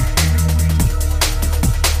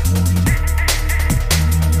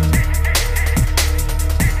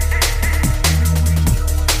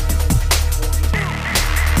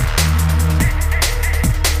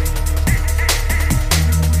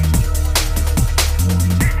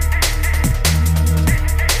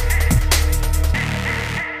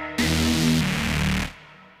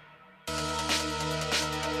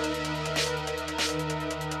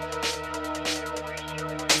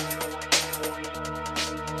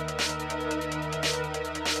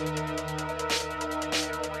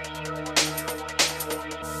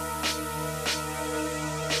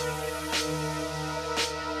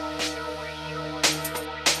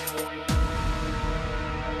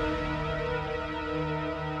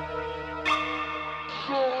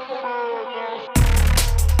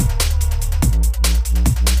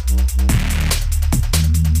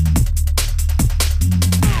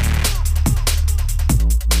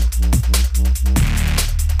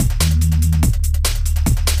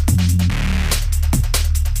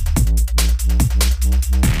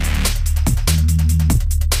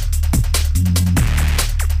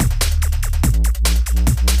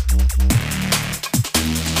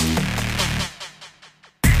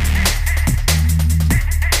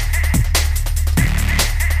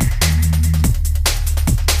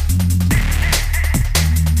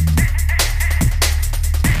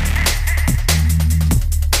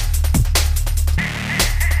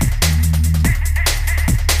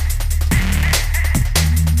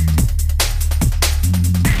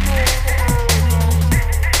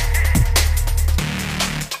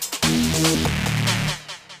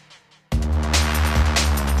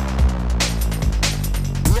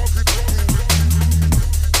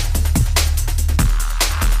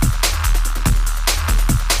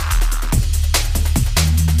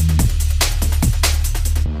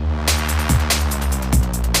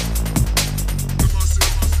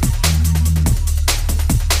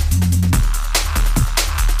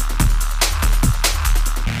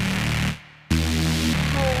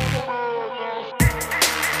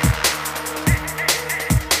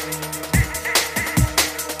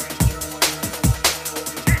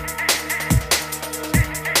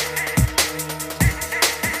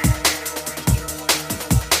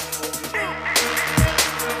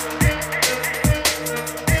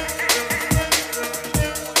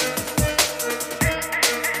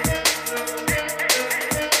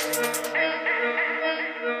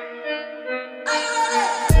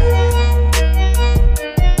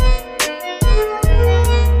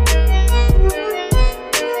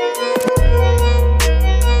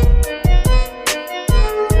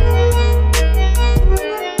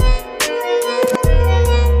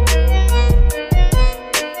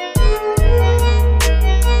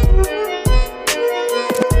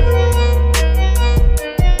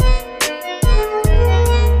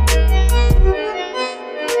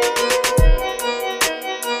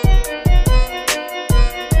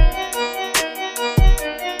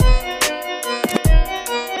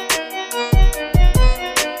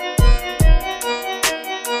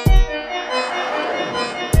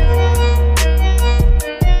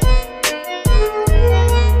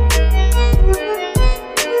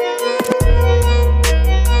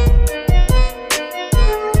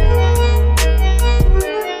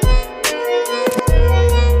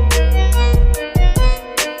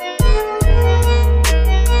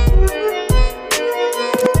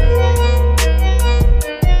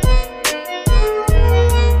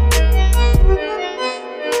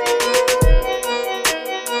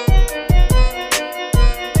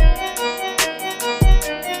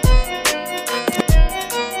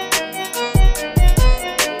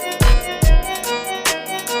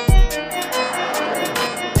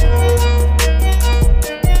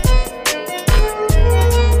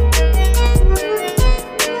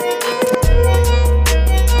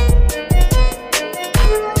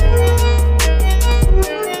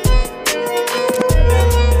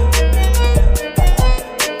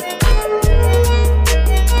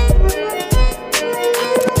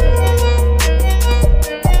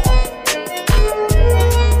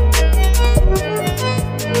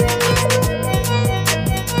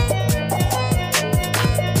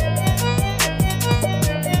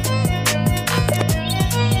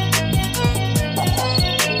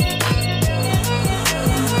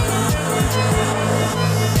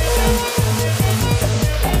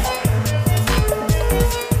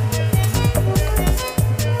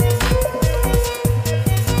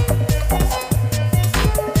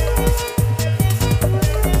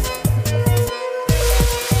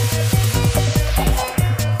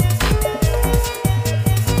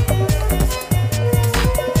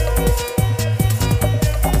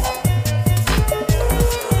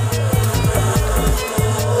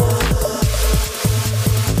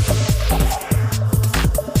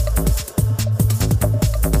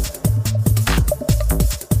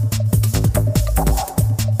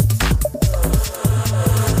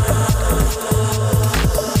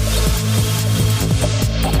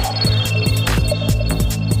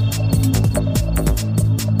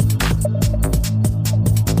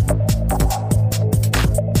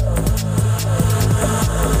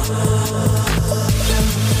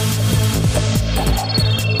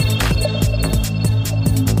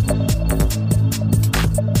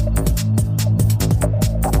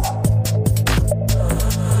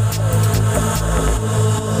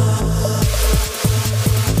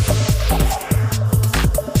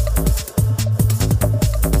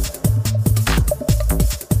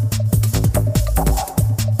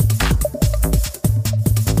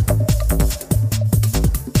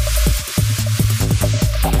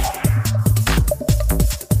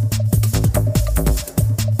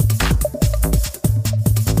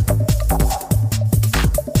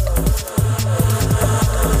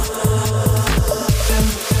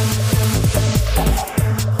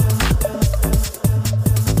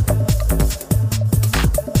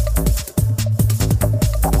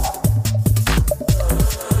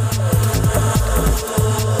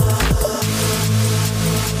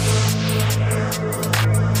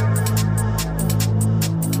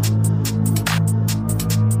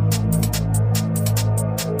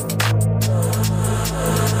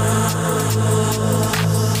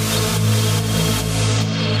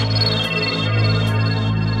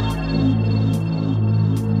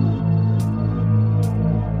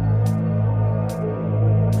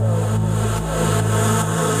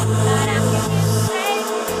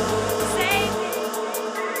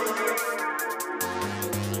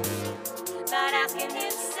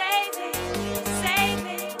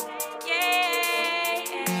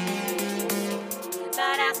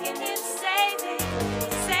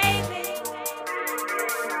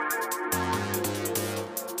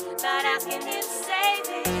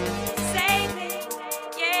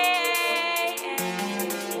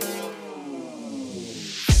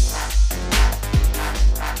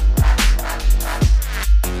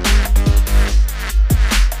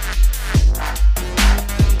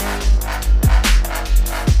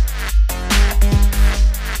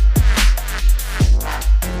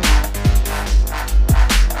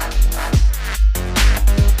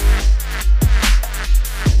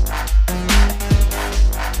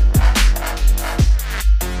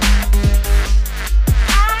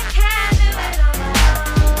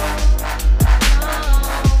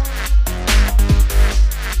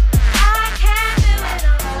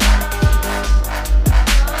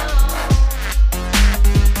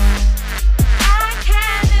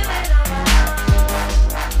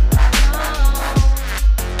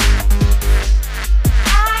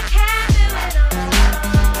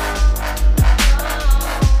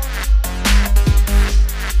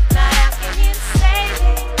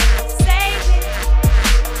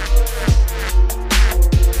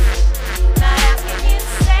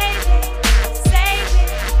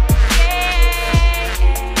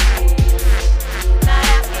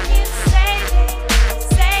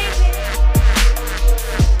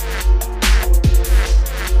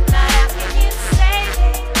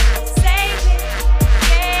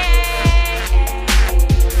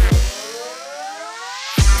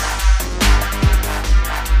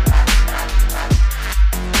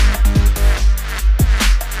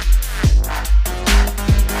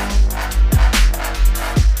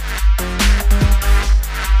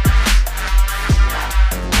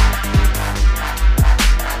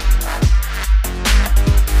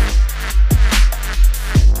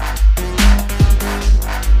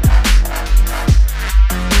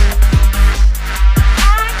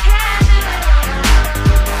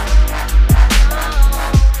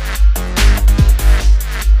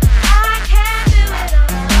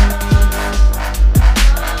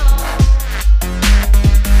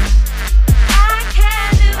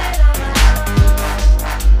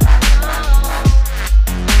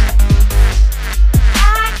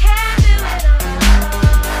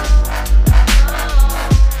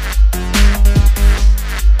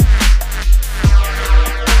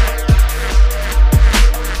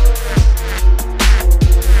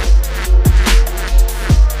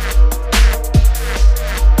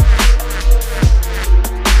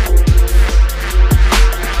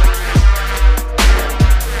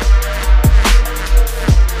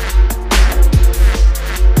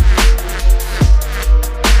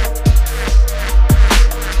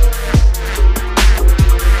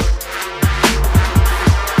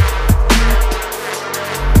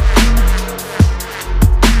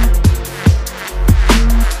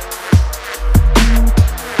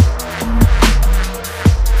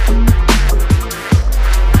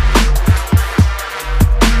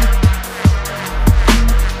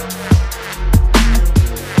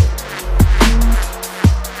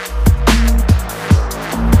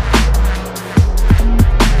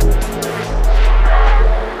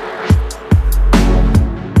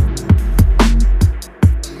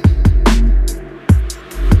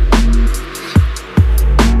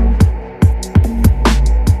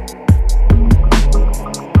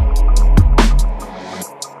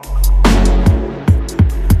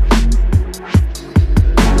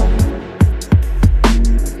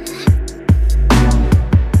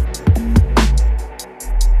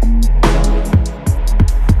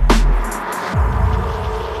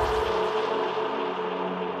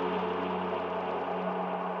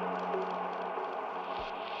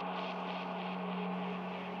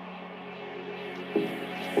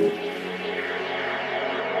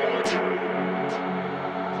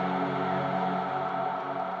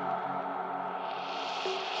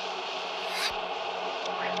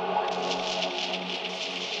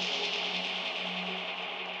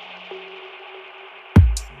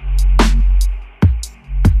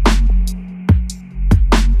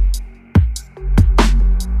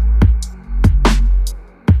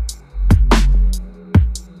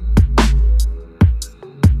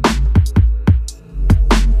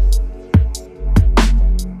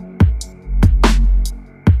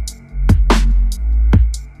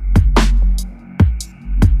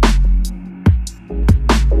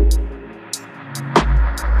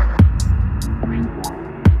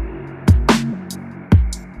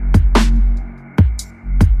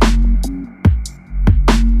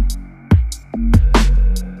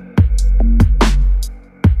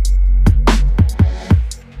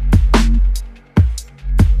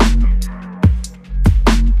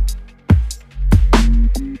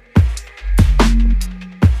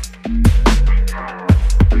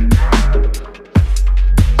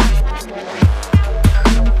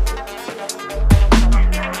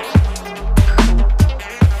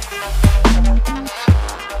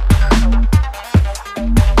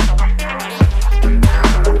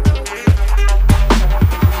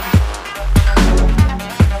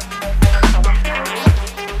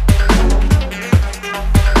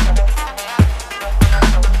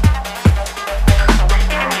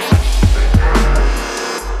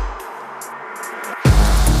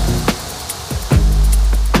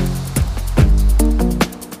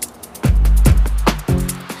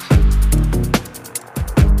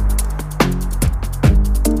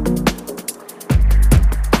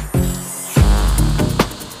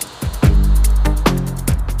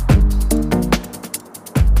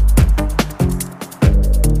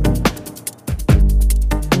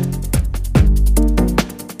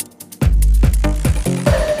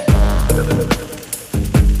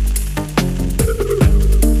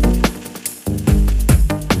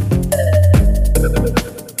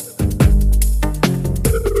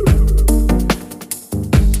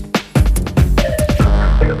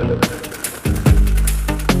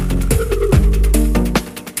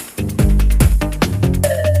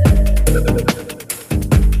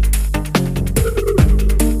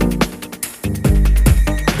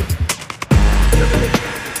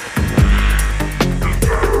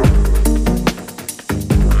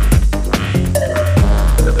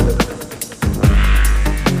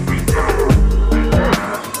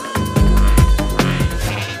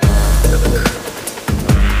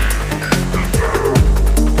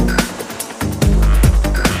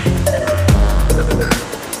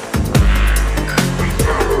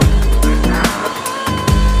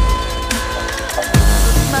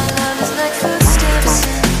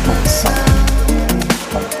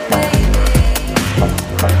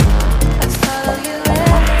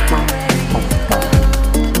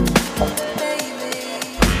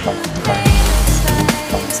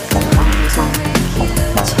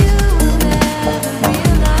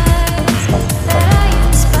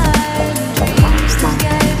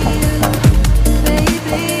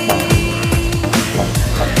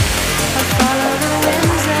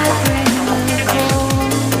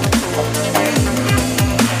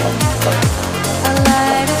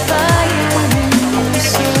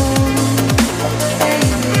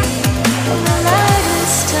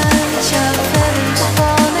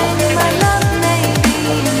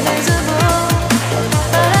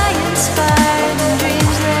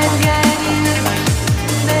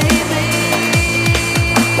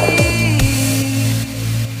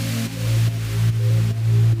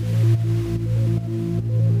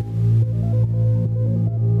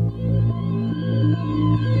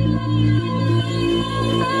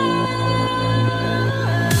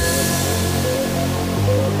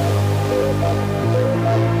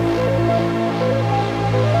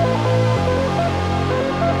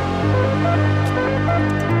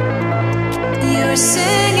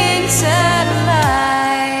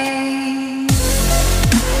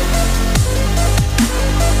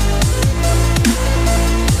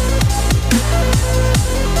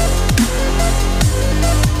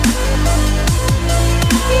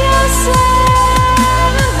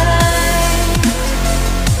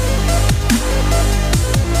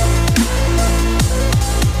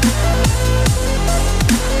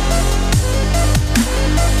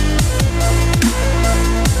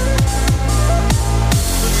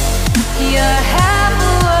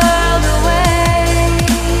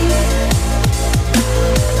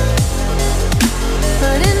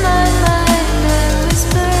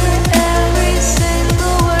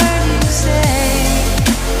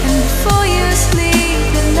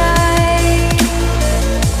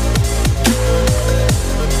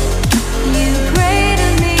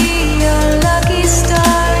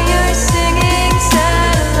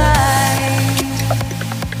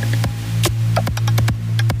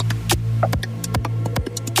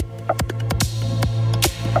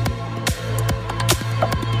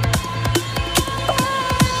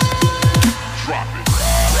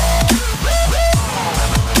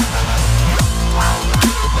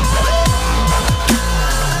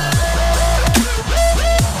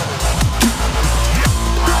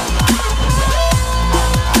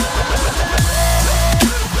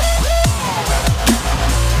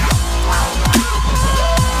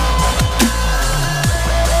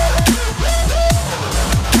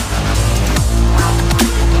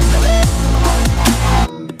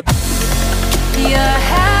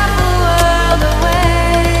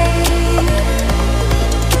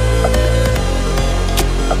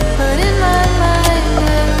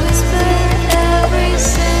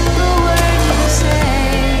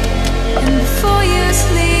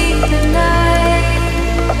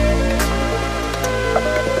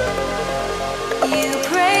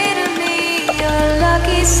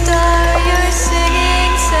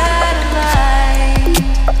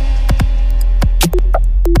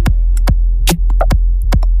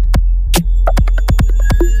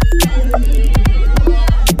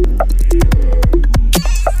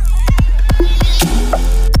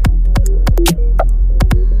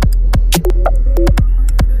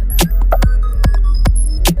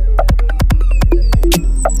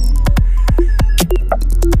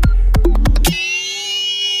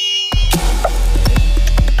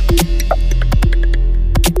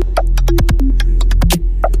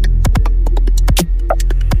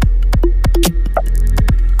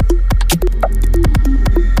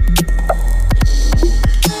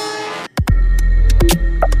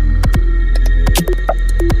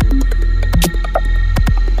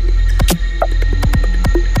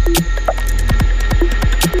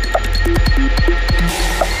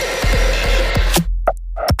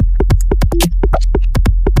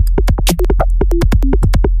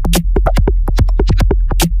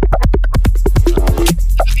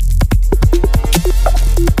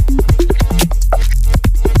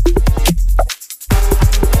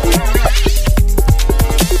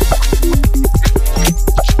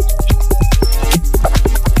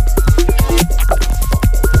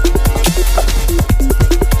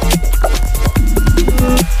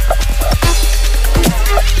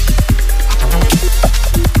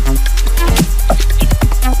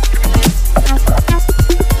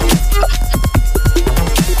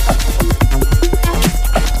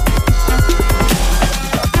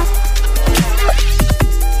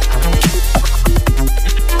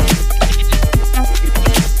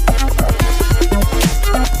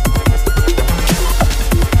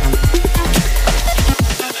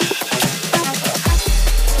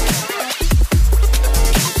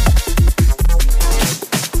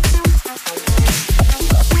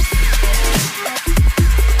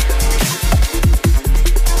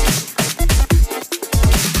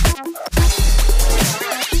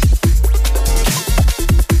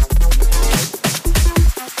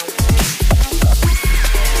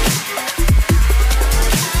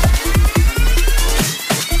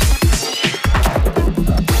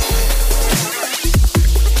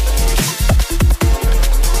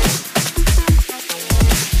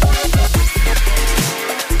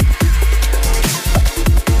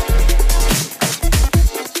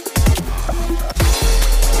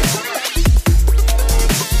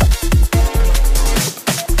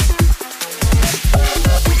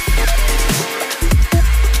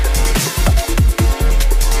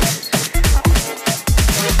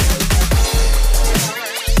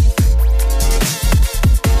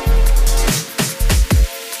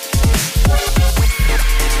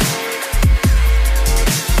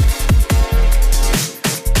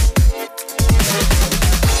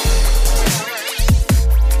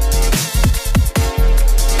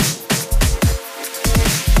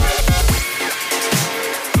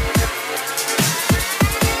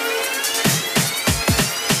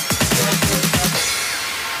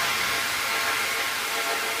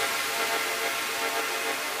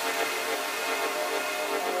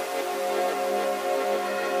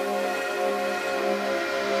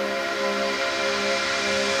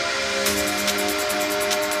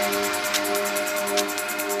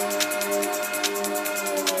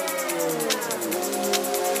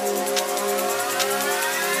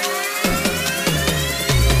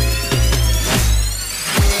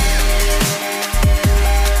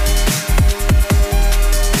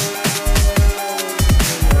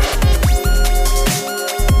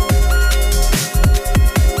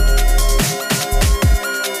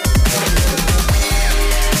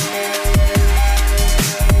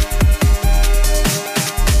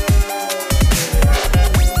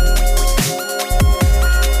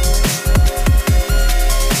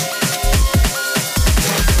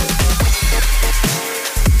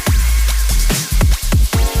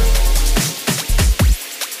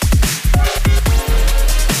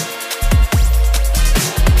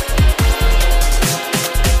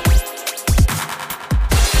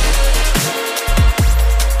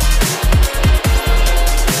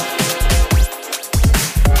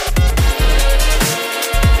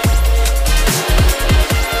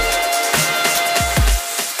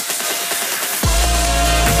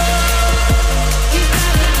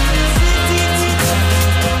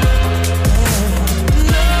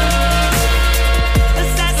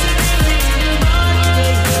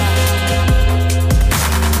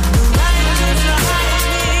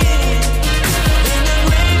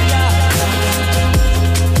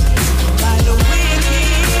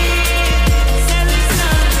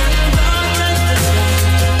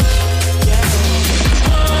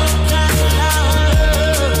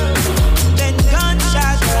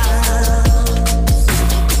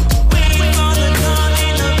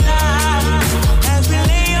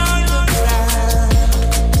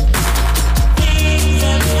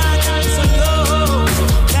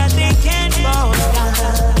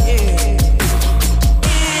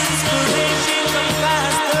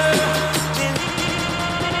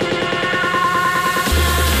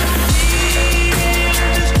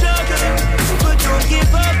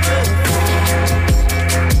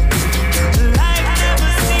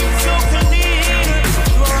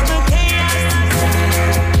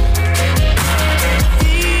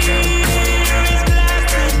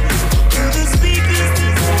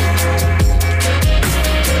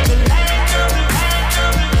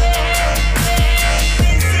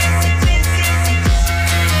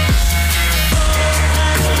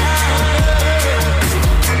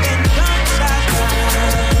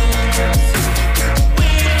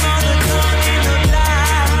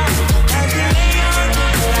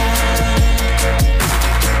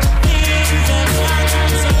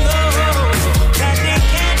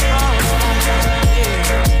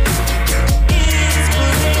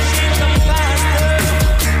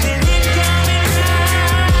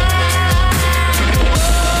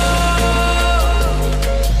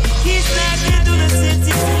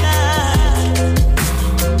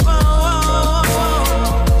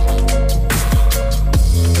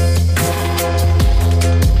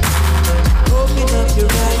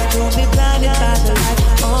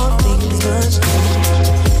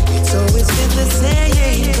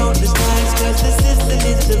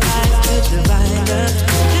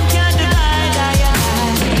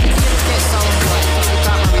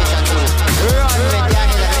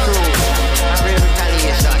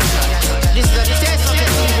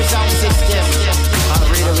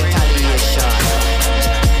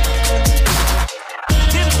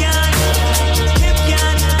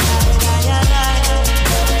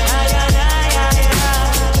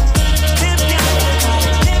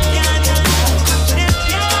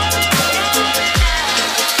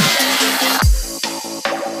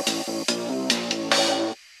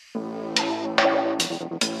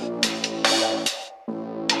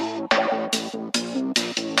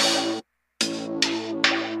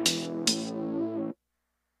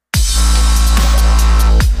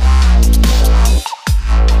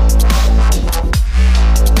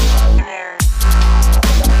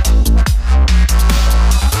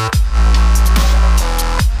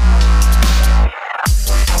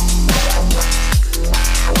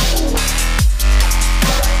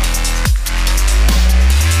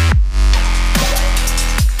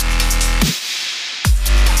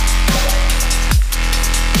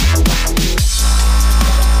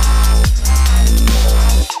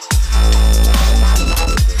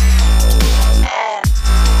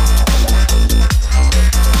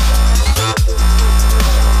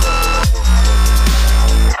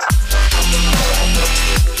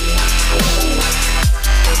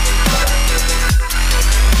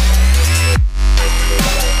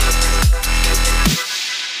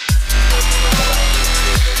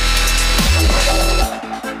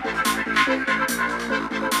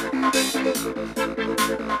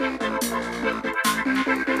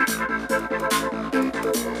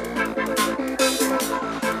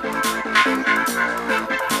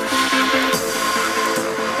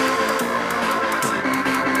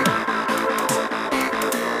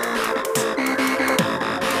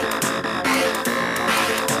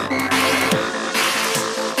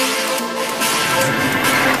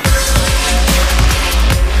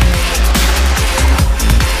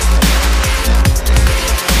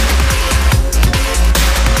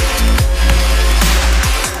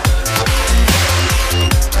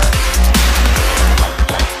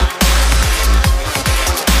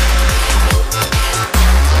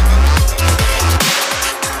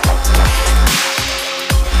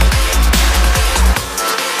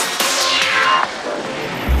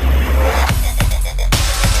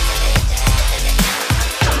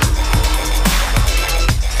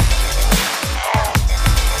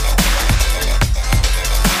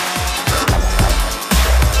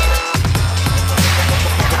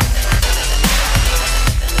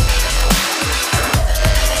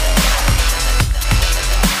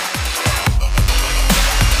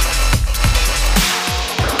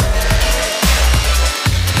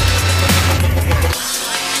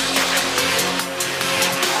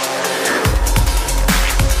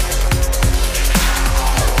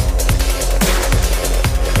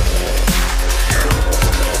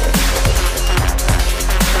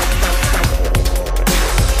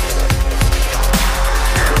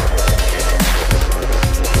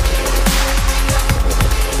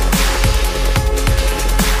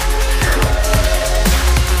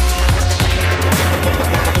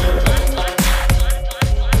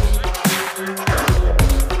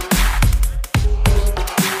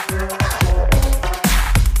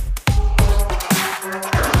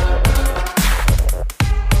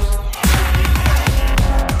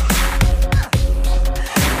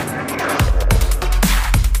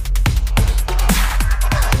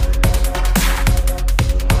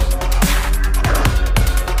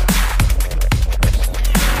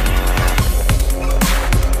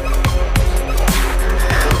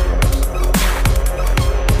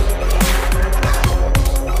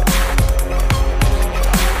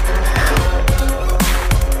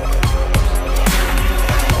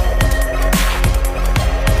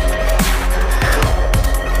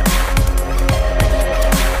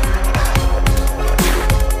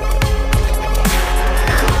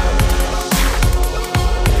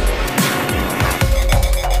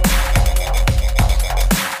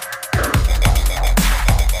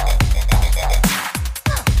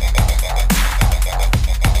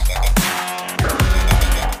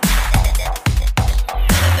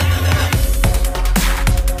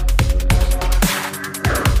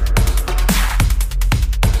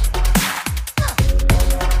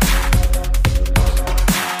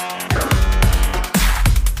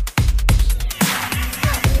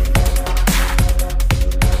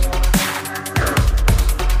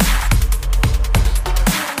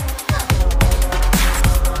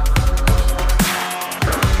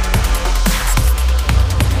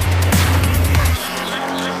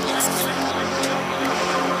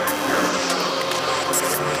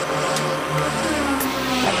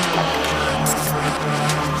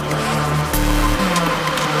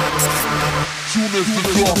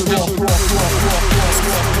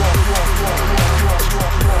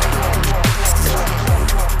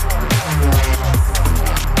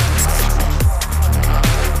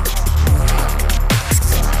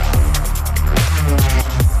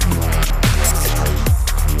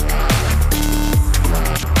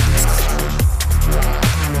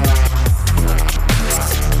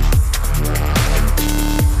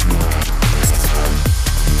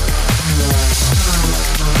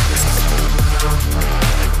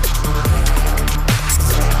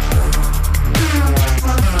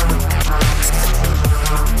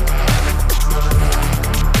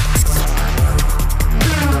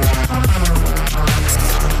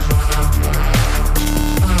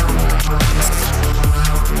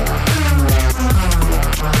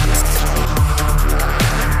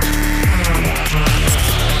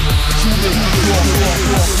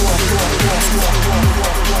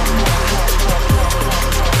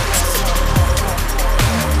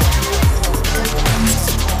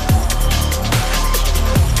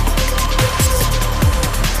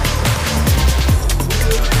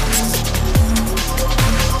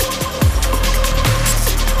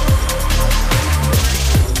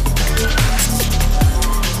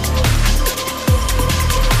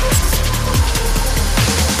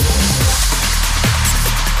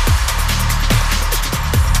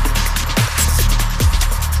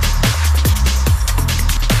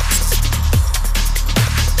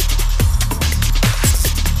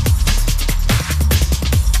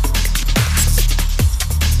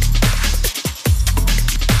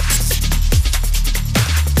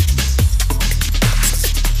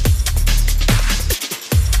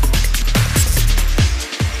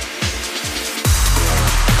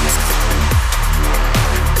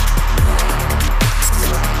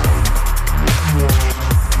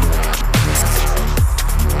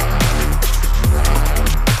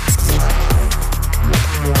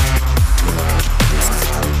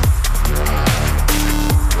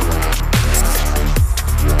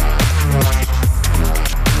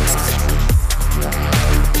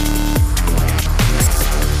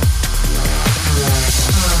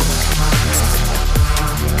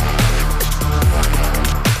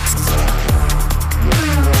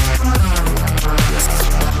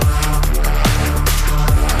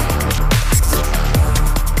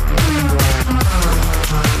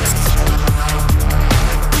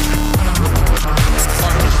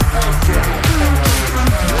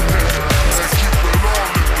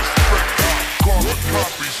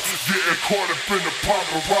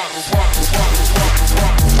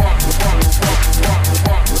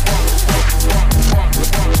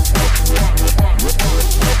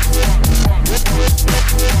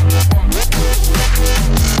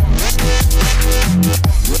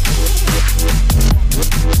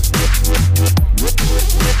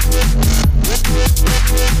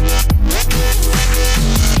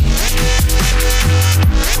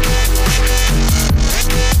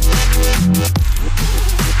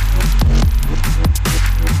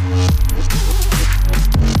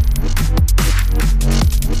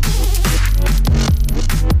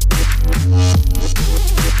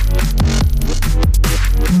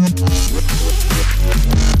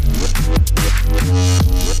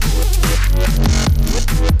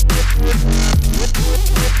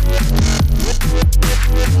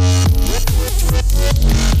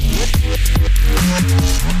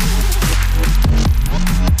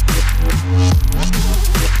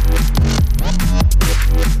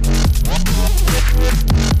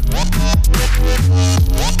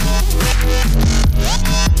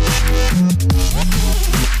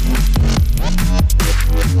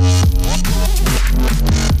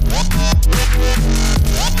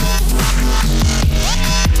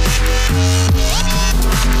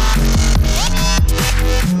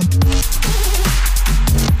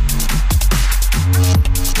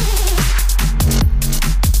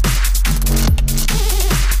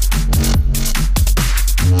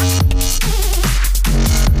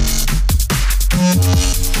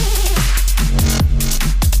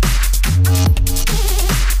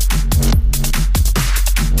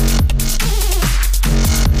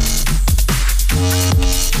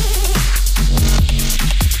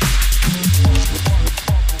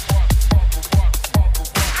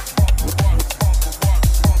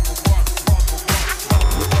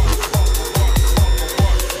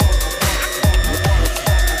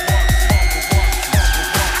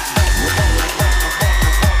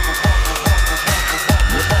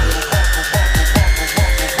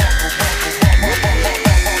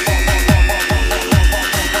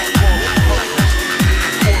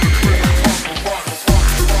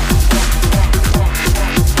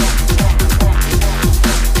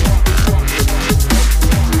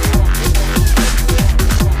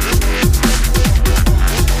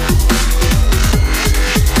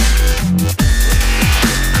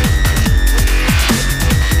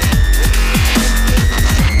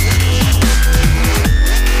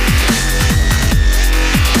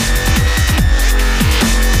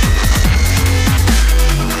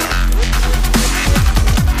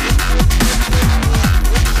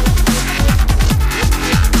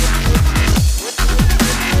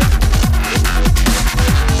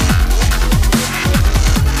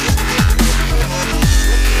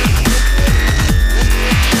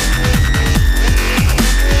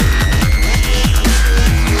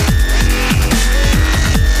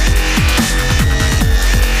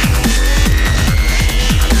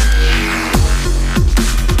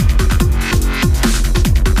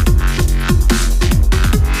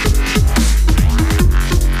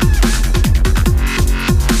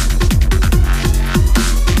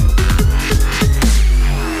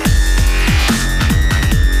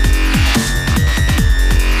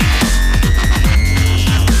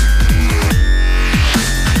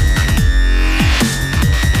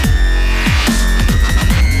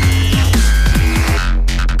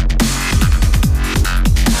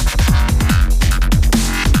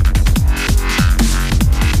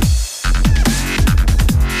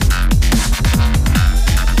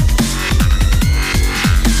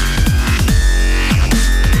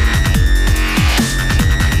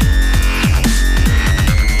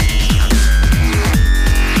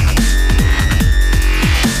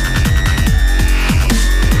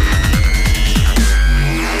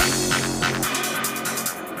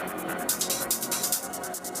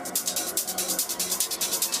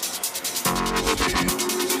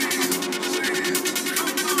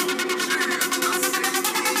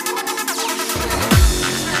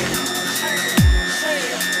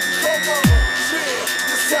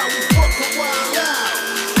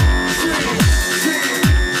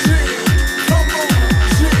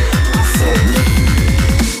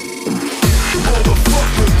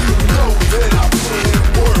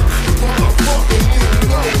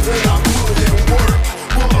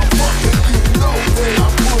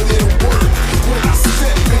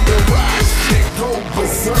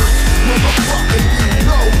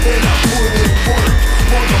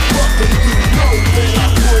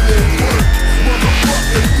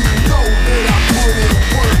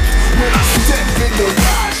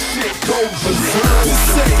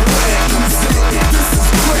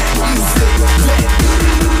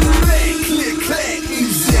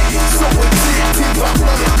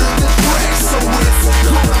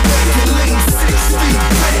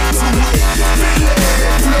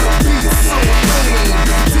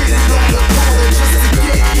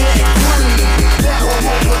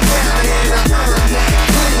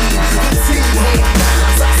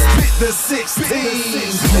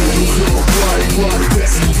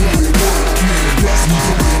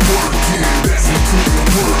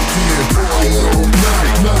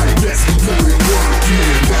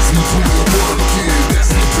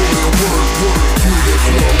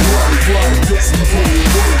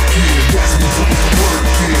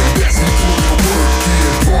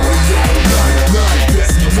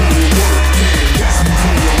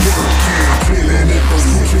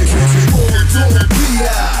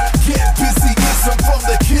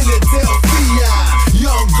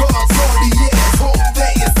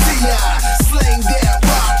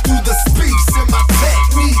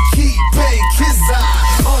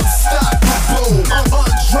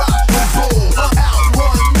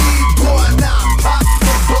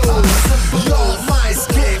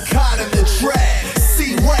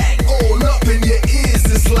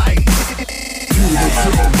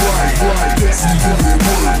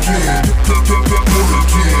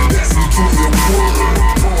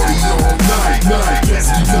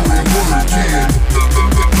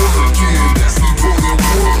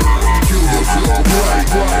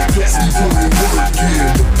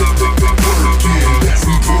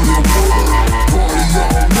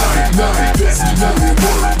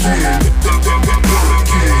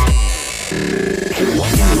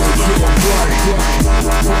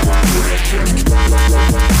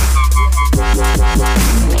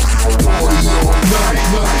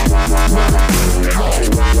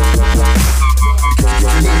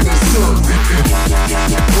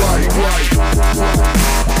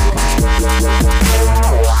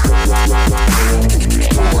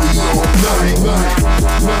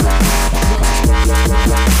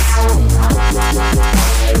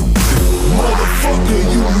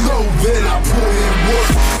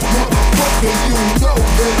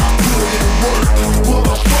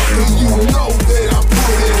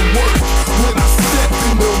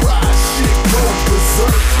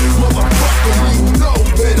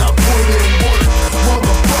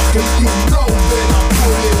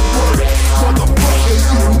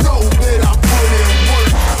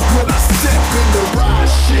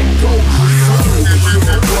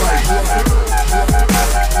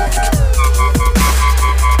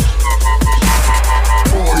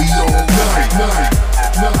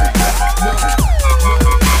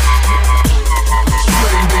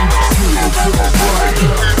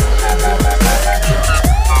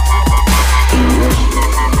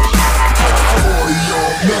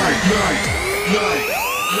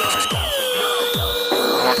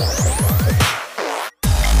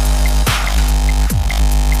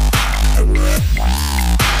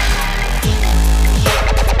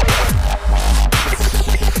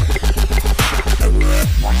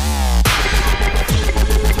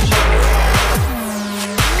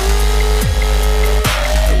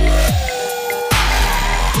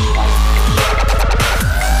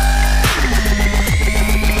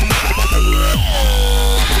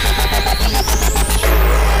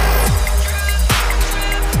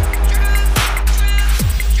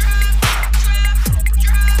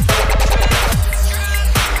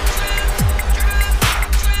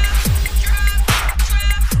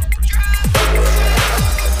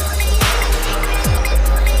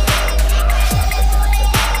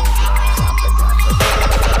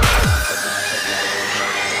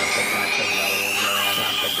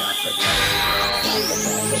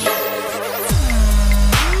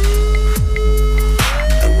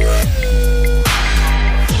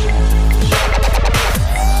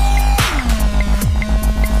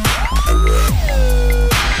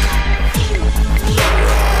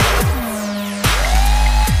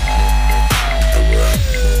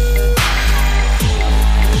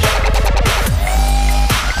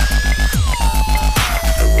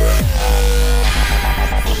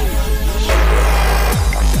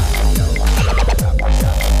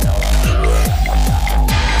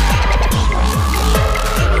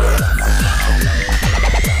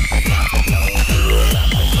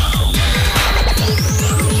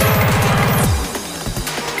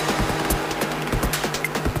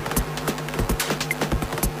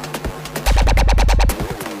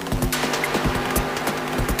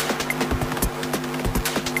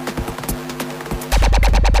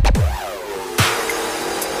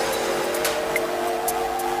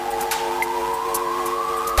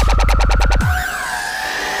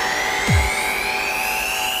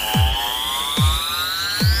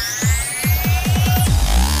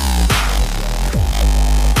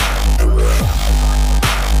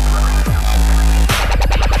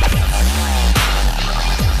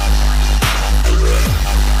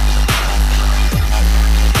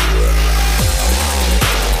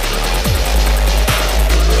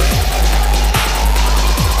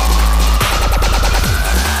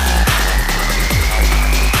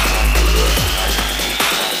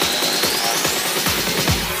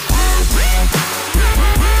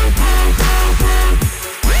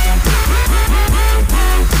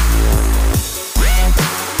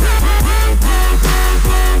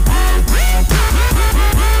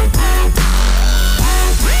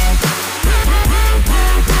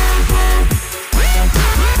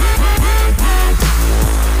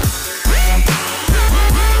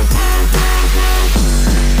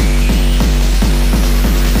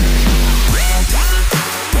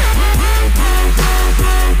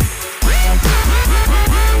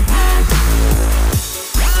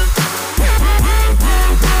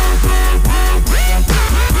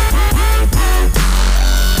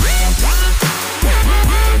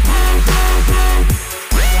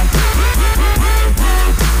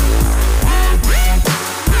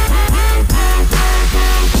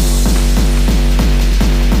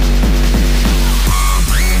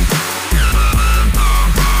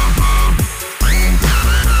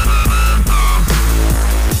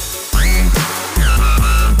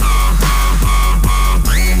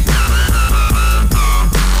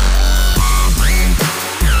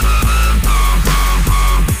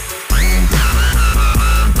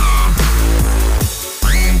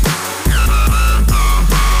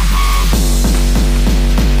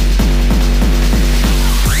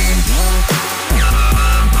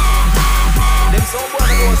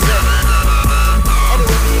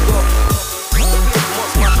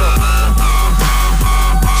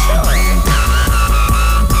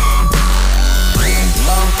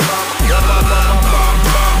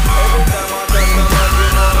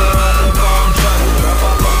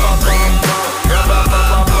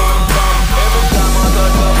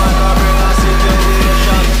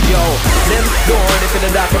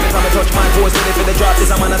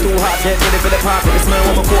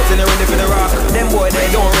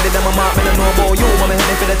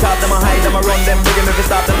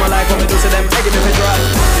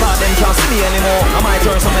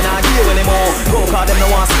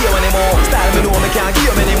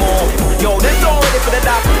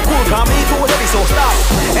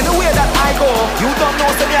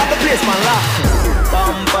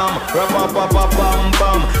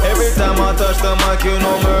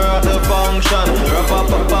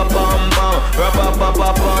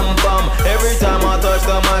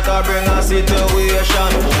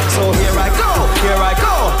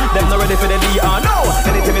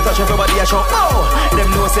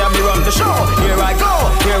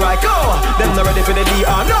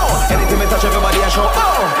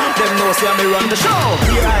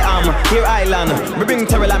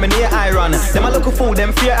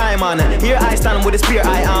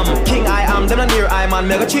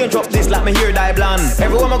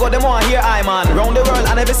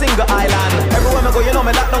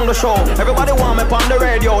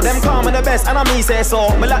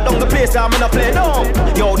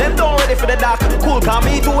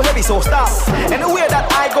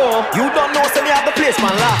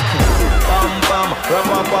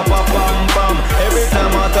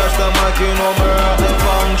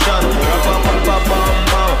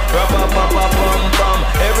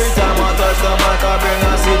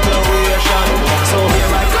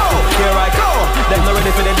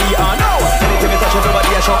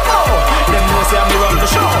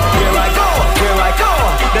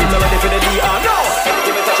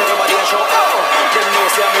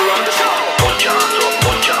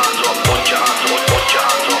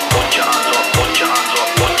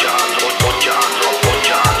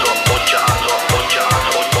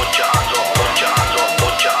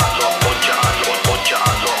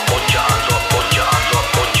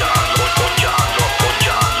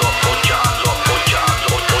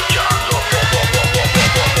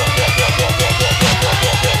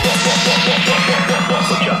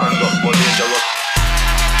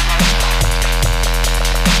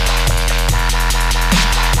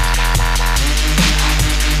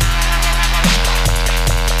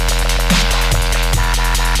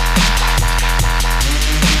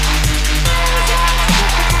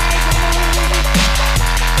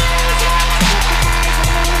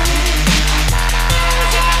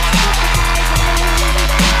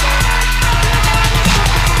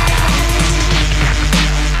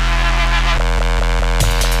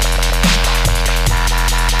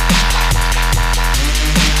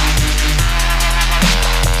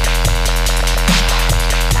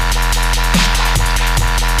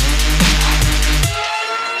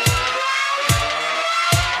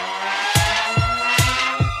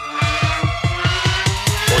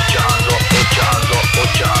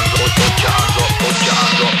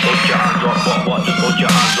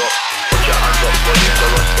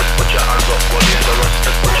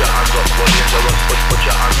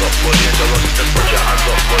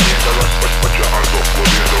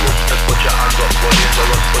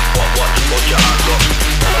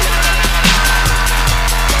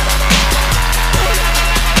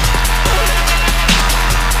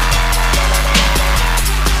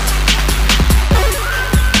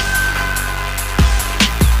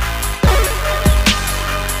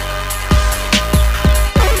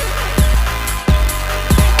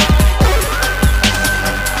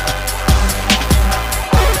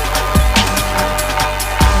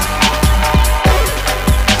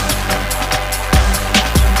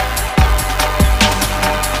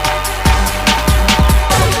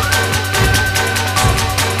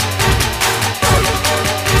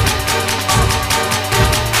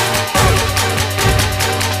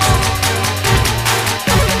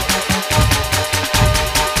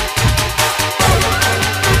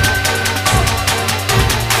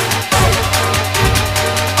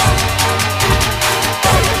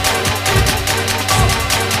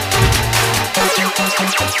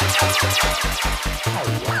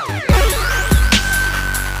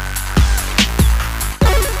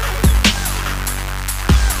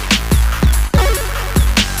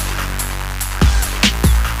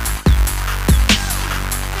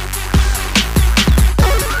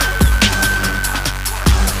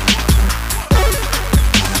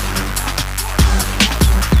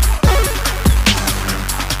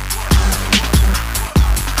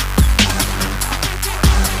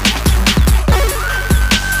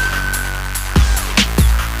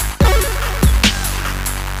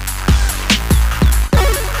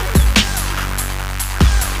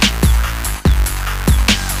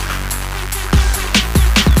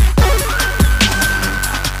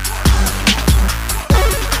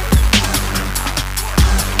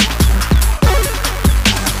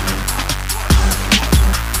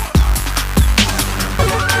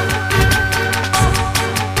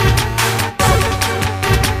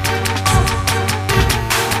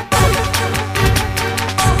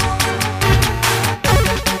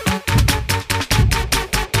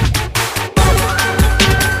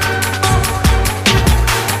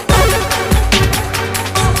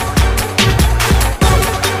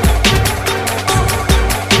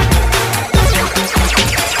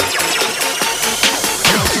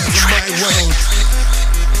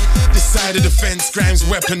 defense, Grimes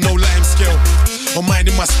weapon, no lime scale. I'm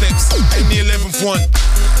minding my steps, ain't the 11th one.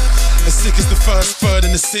 As sick as the first, third,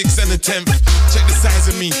 and the 6th and the 10th. Check the size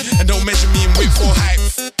of me, and don't measure me in width or height.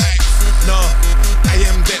 Nah, I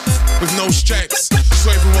am depth, with no stripes.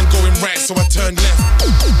 So everyone going right, so I turned left.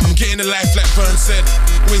 I'm getting a life like Vern said.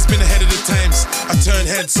 Always been ahead of the times, I turn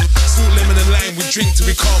heads. Salt, lemon and lime, we drink till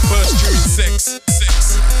we can't burst during sex.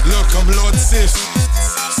 Look, I'm Lord Sif.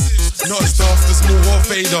 Not as Darth as Maul or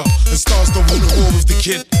Vader. And stars don't win the war with the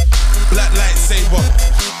kid. Black lightsaber.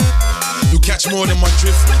 You catch more than my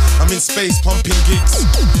drift. I'm in space pumping gigs.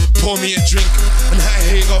 Pour me a drink and hi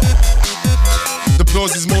hater. The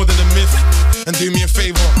applause is more than a myth. And do me a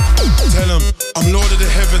favor, tell them I'm Lord of the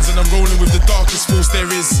Heavens and I'm rolling with the darkest force there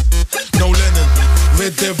is. No Lennon,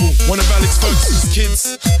 Red Devil, one of Alex Ferguson's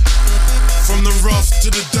kids. From the rough to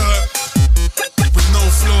the dirt, with no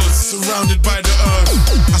flaws, surrounded by the earth.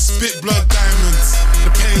 I spit blood diamonds,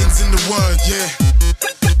 the pain's in the word, yeah.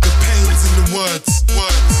 The pain's in the words.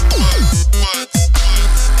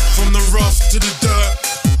 From the rough to the dirt,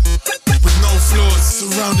 with no flaws,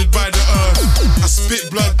 surrounded by the earth. I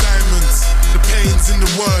spit blood diamonds, the pain's in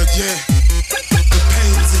the word, yeah. The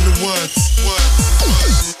pain's in the words.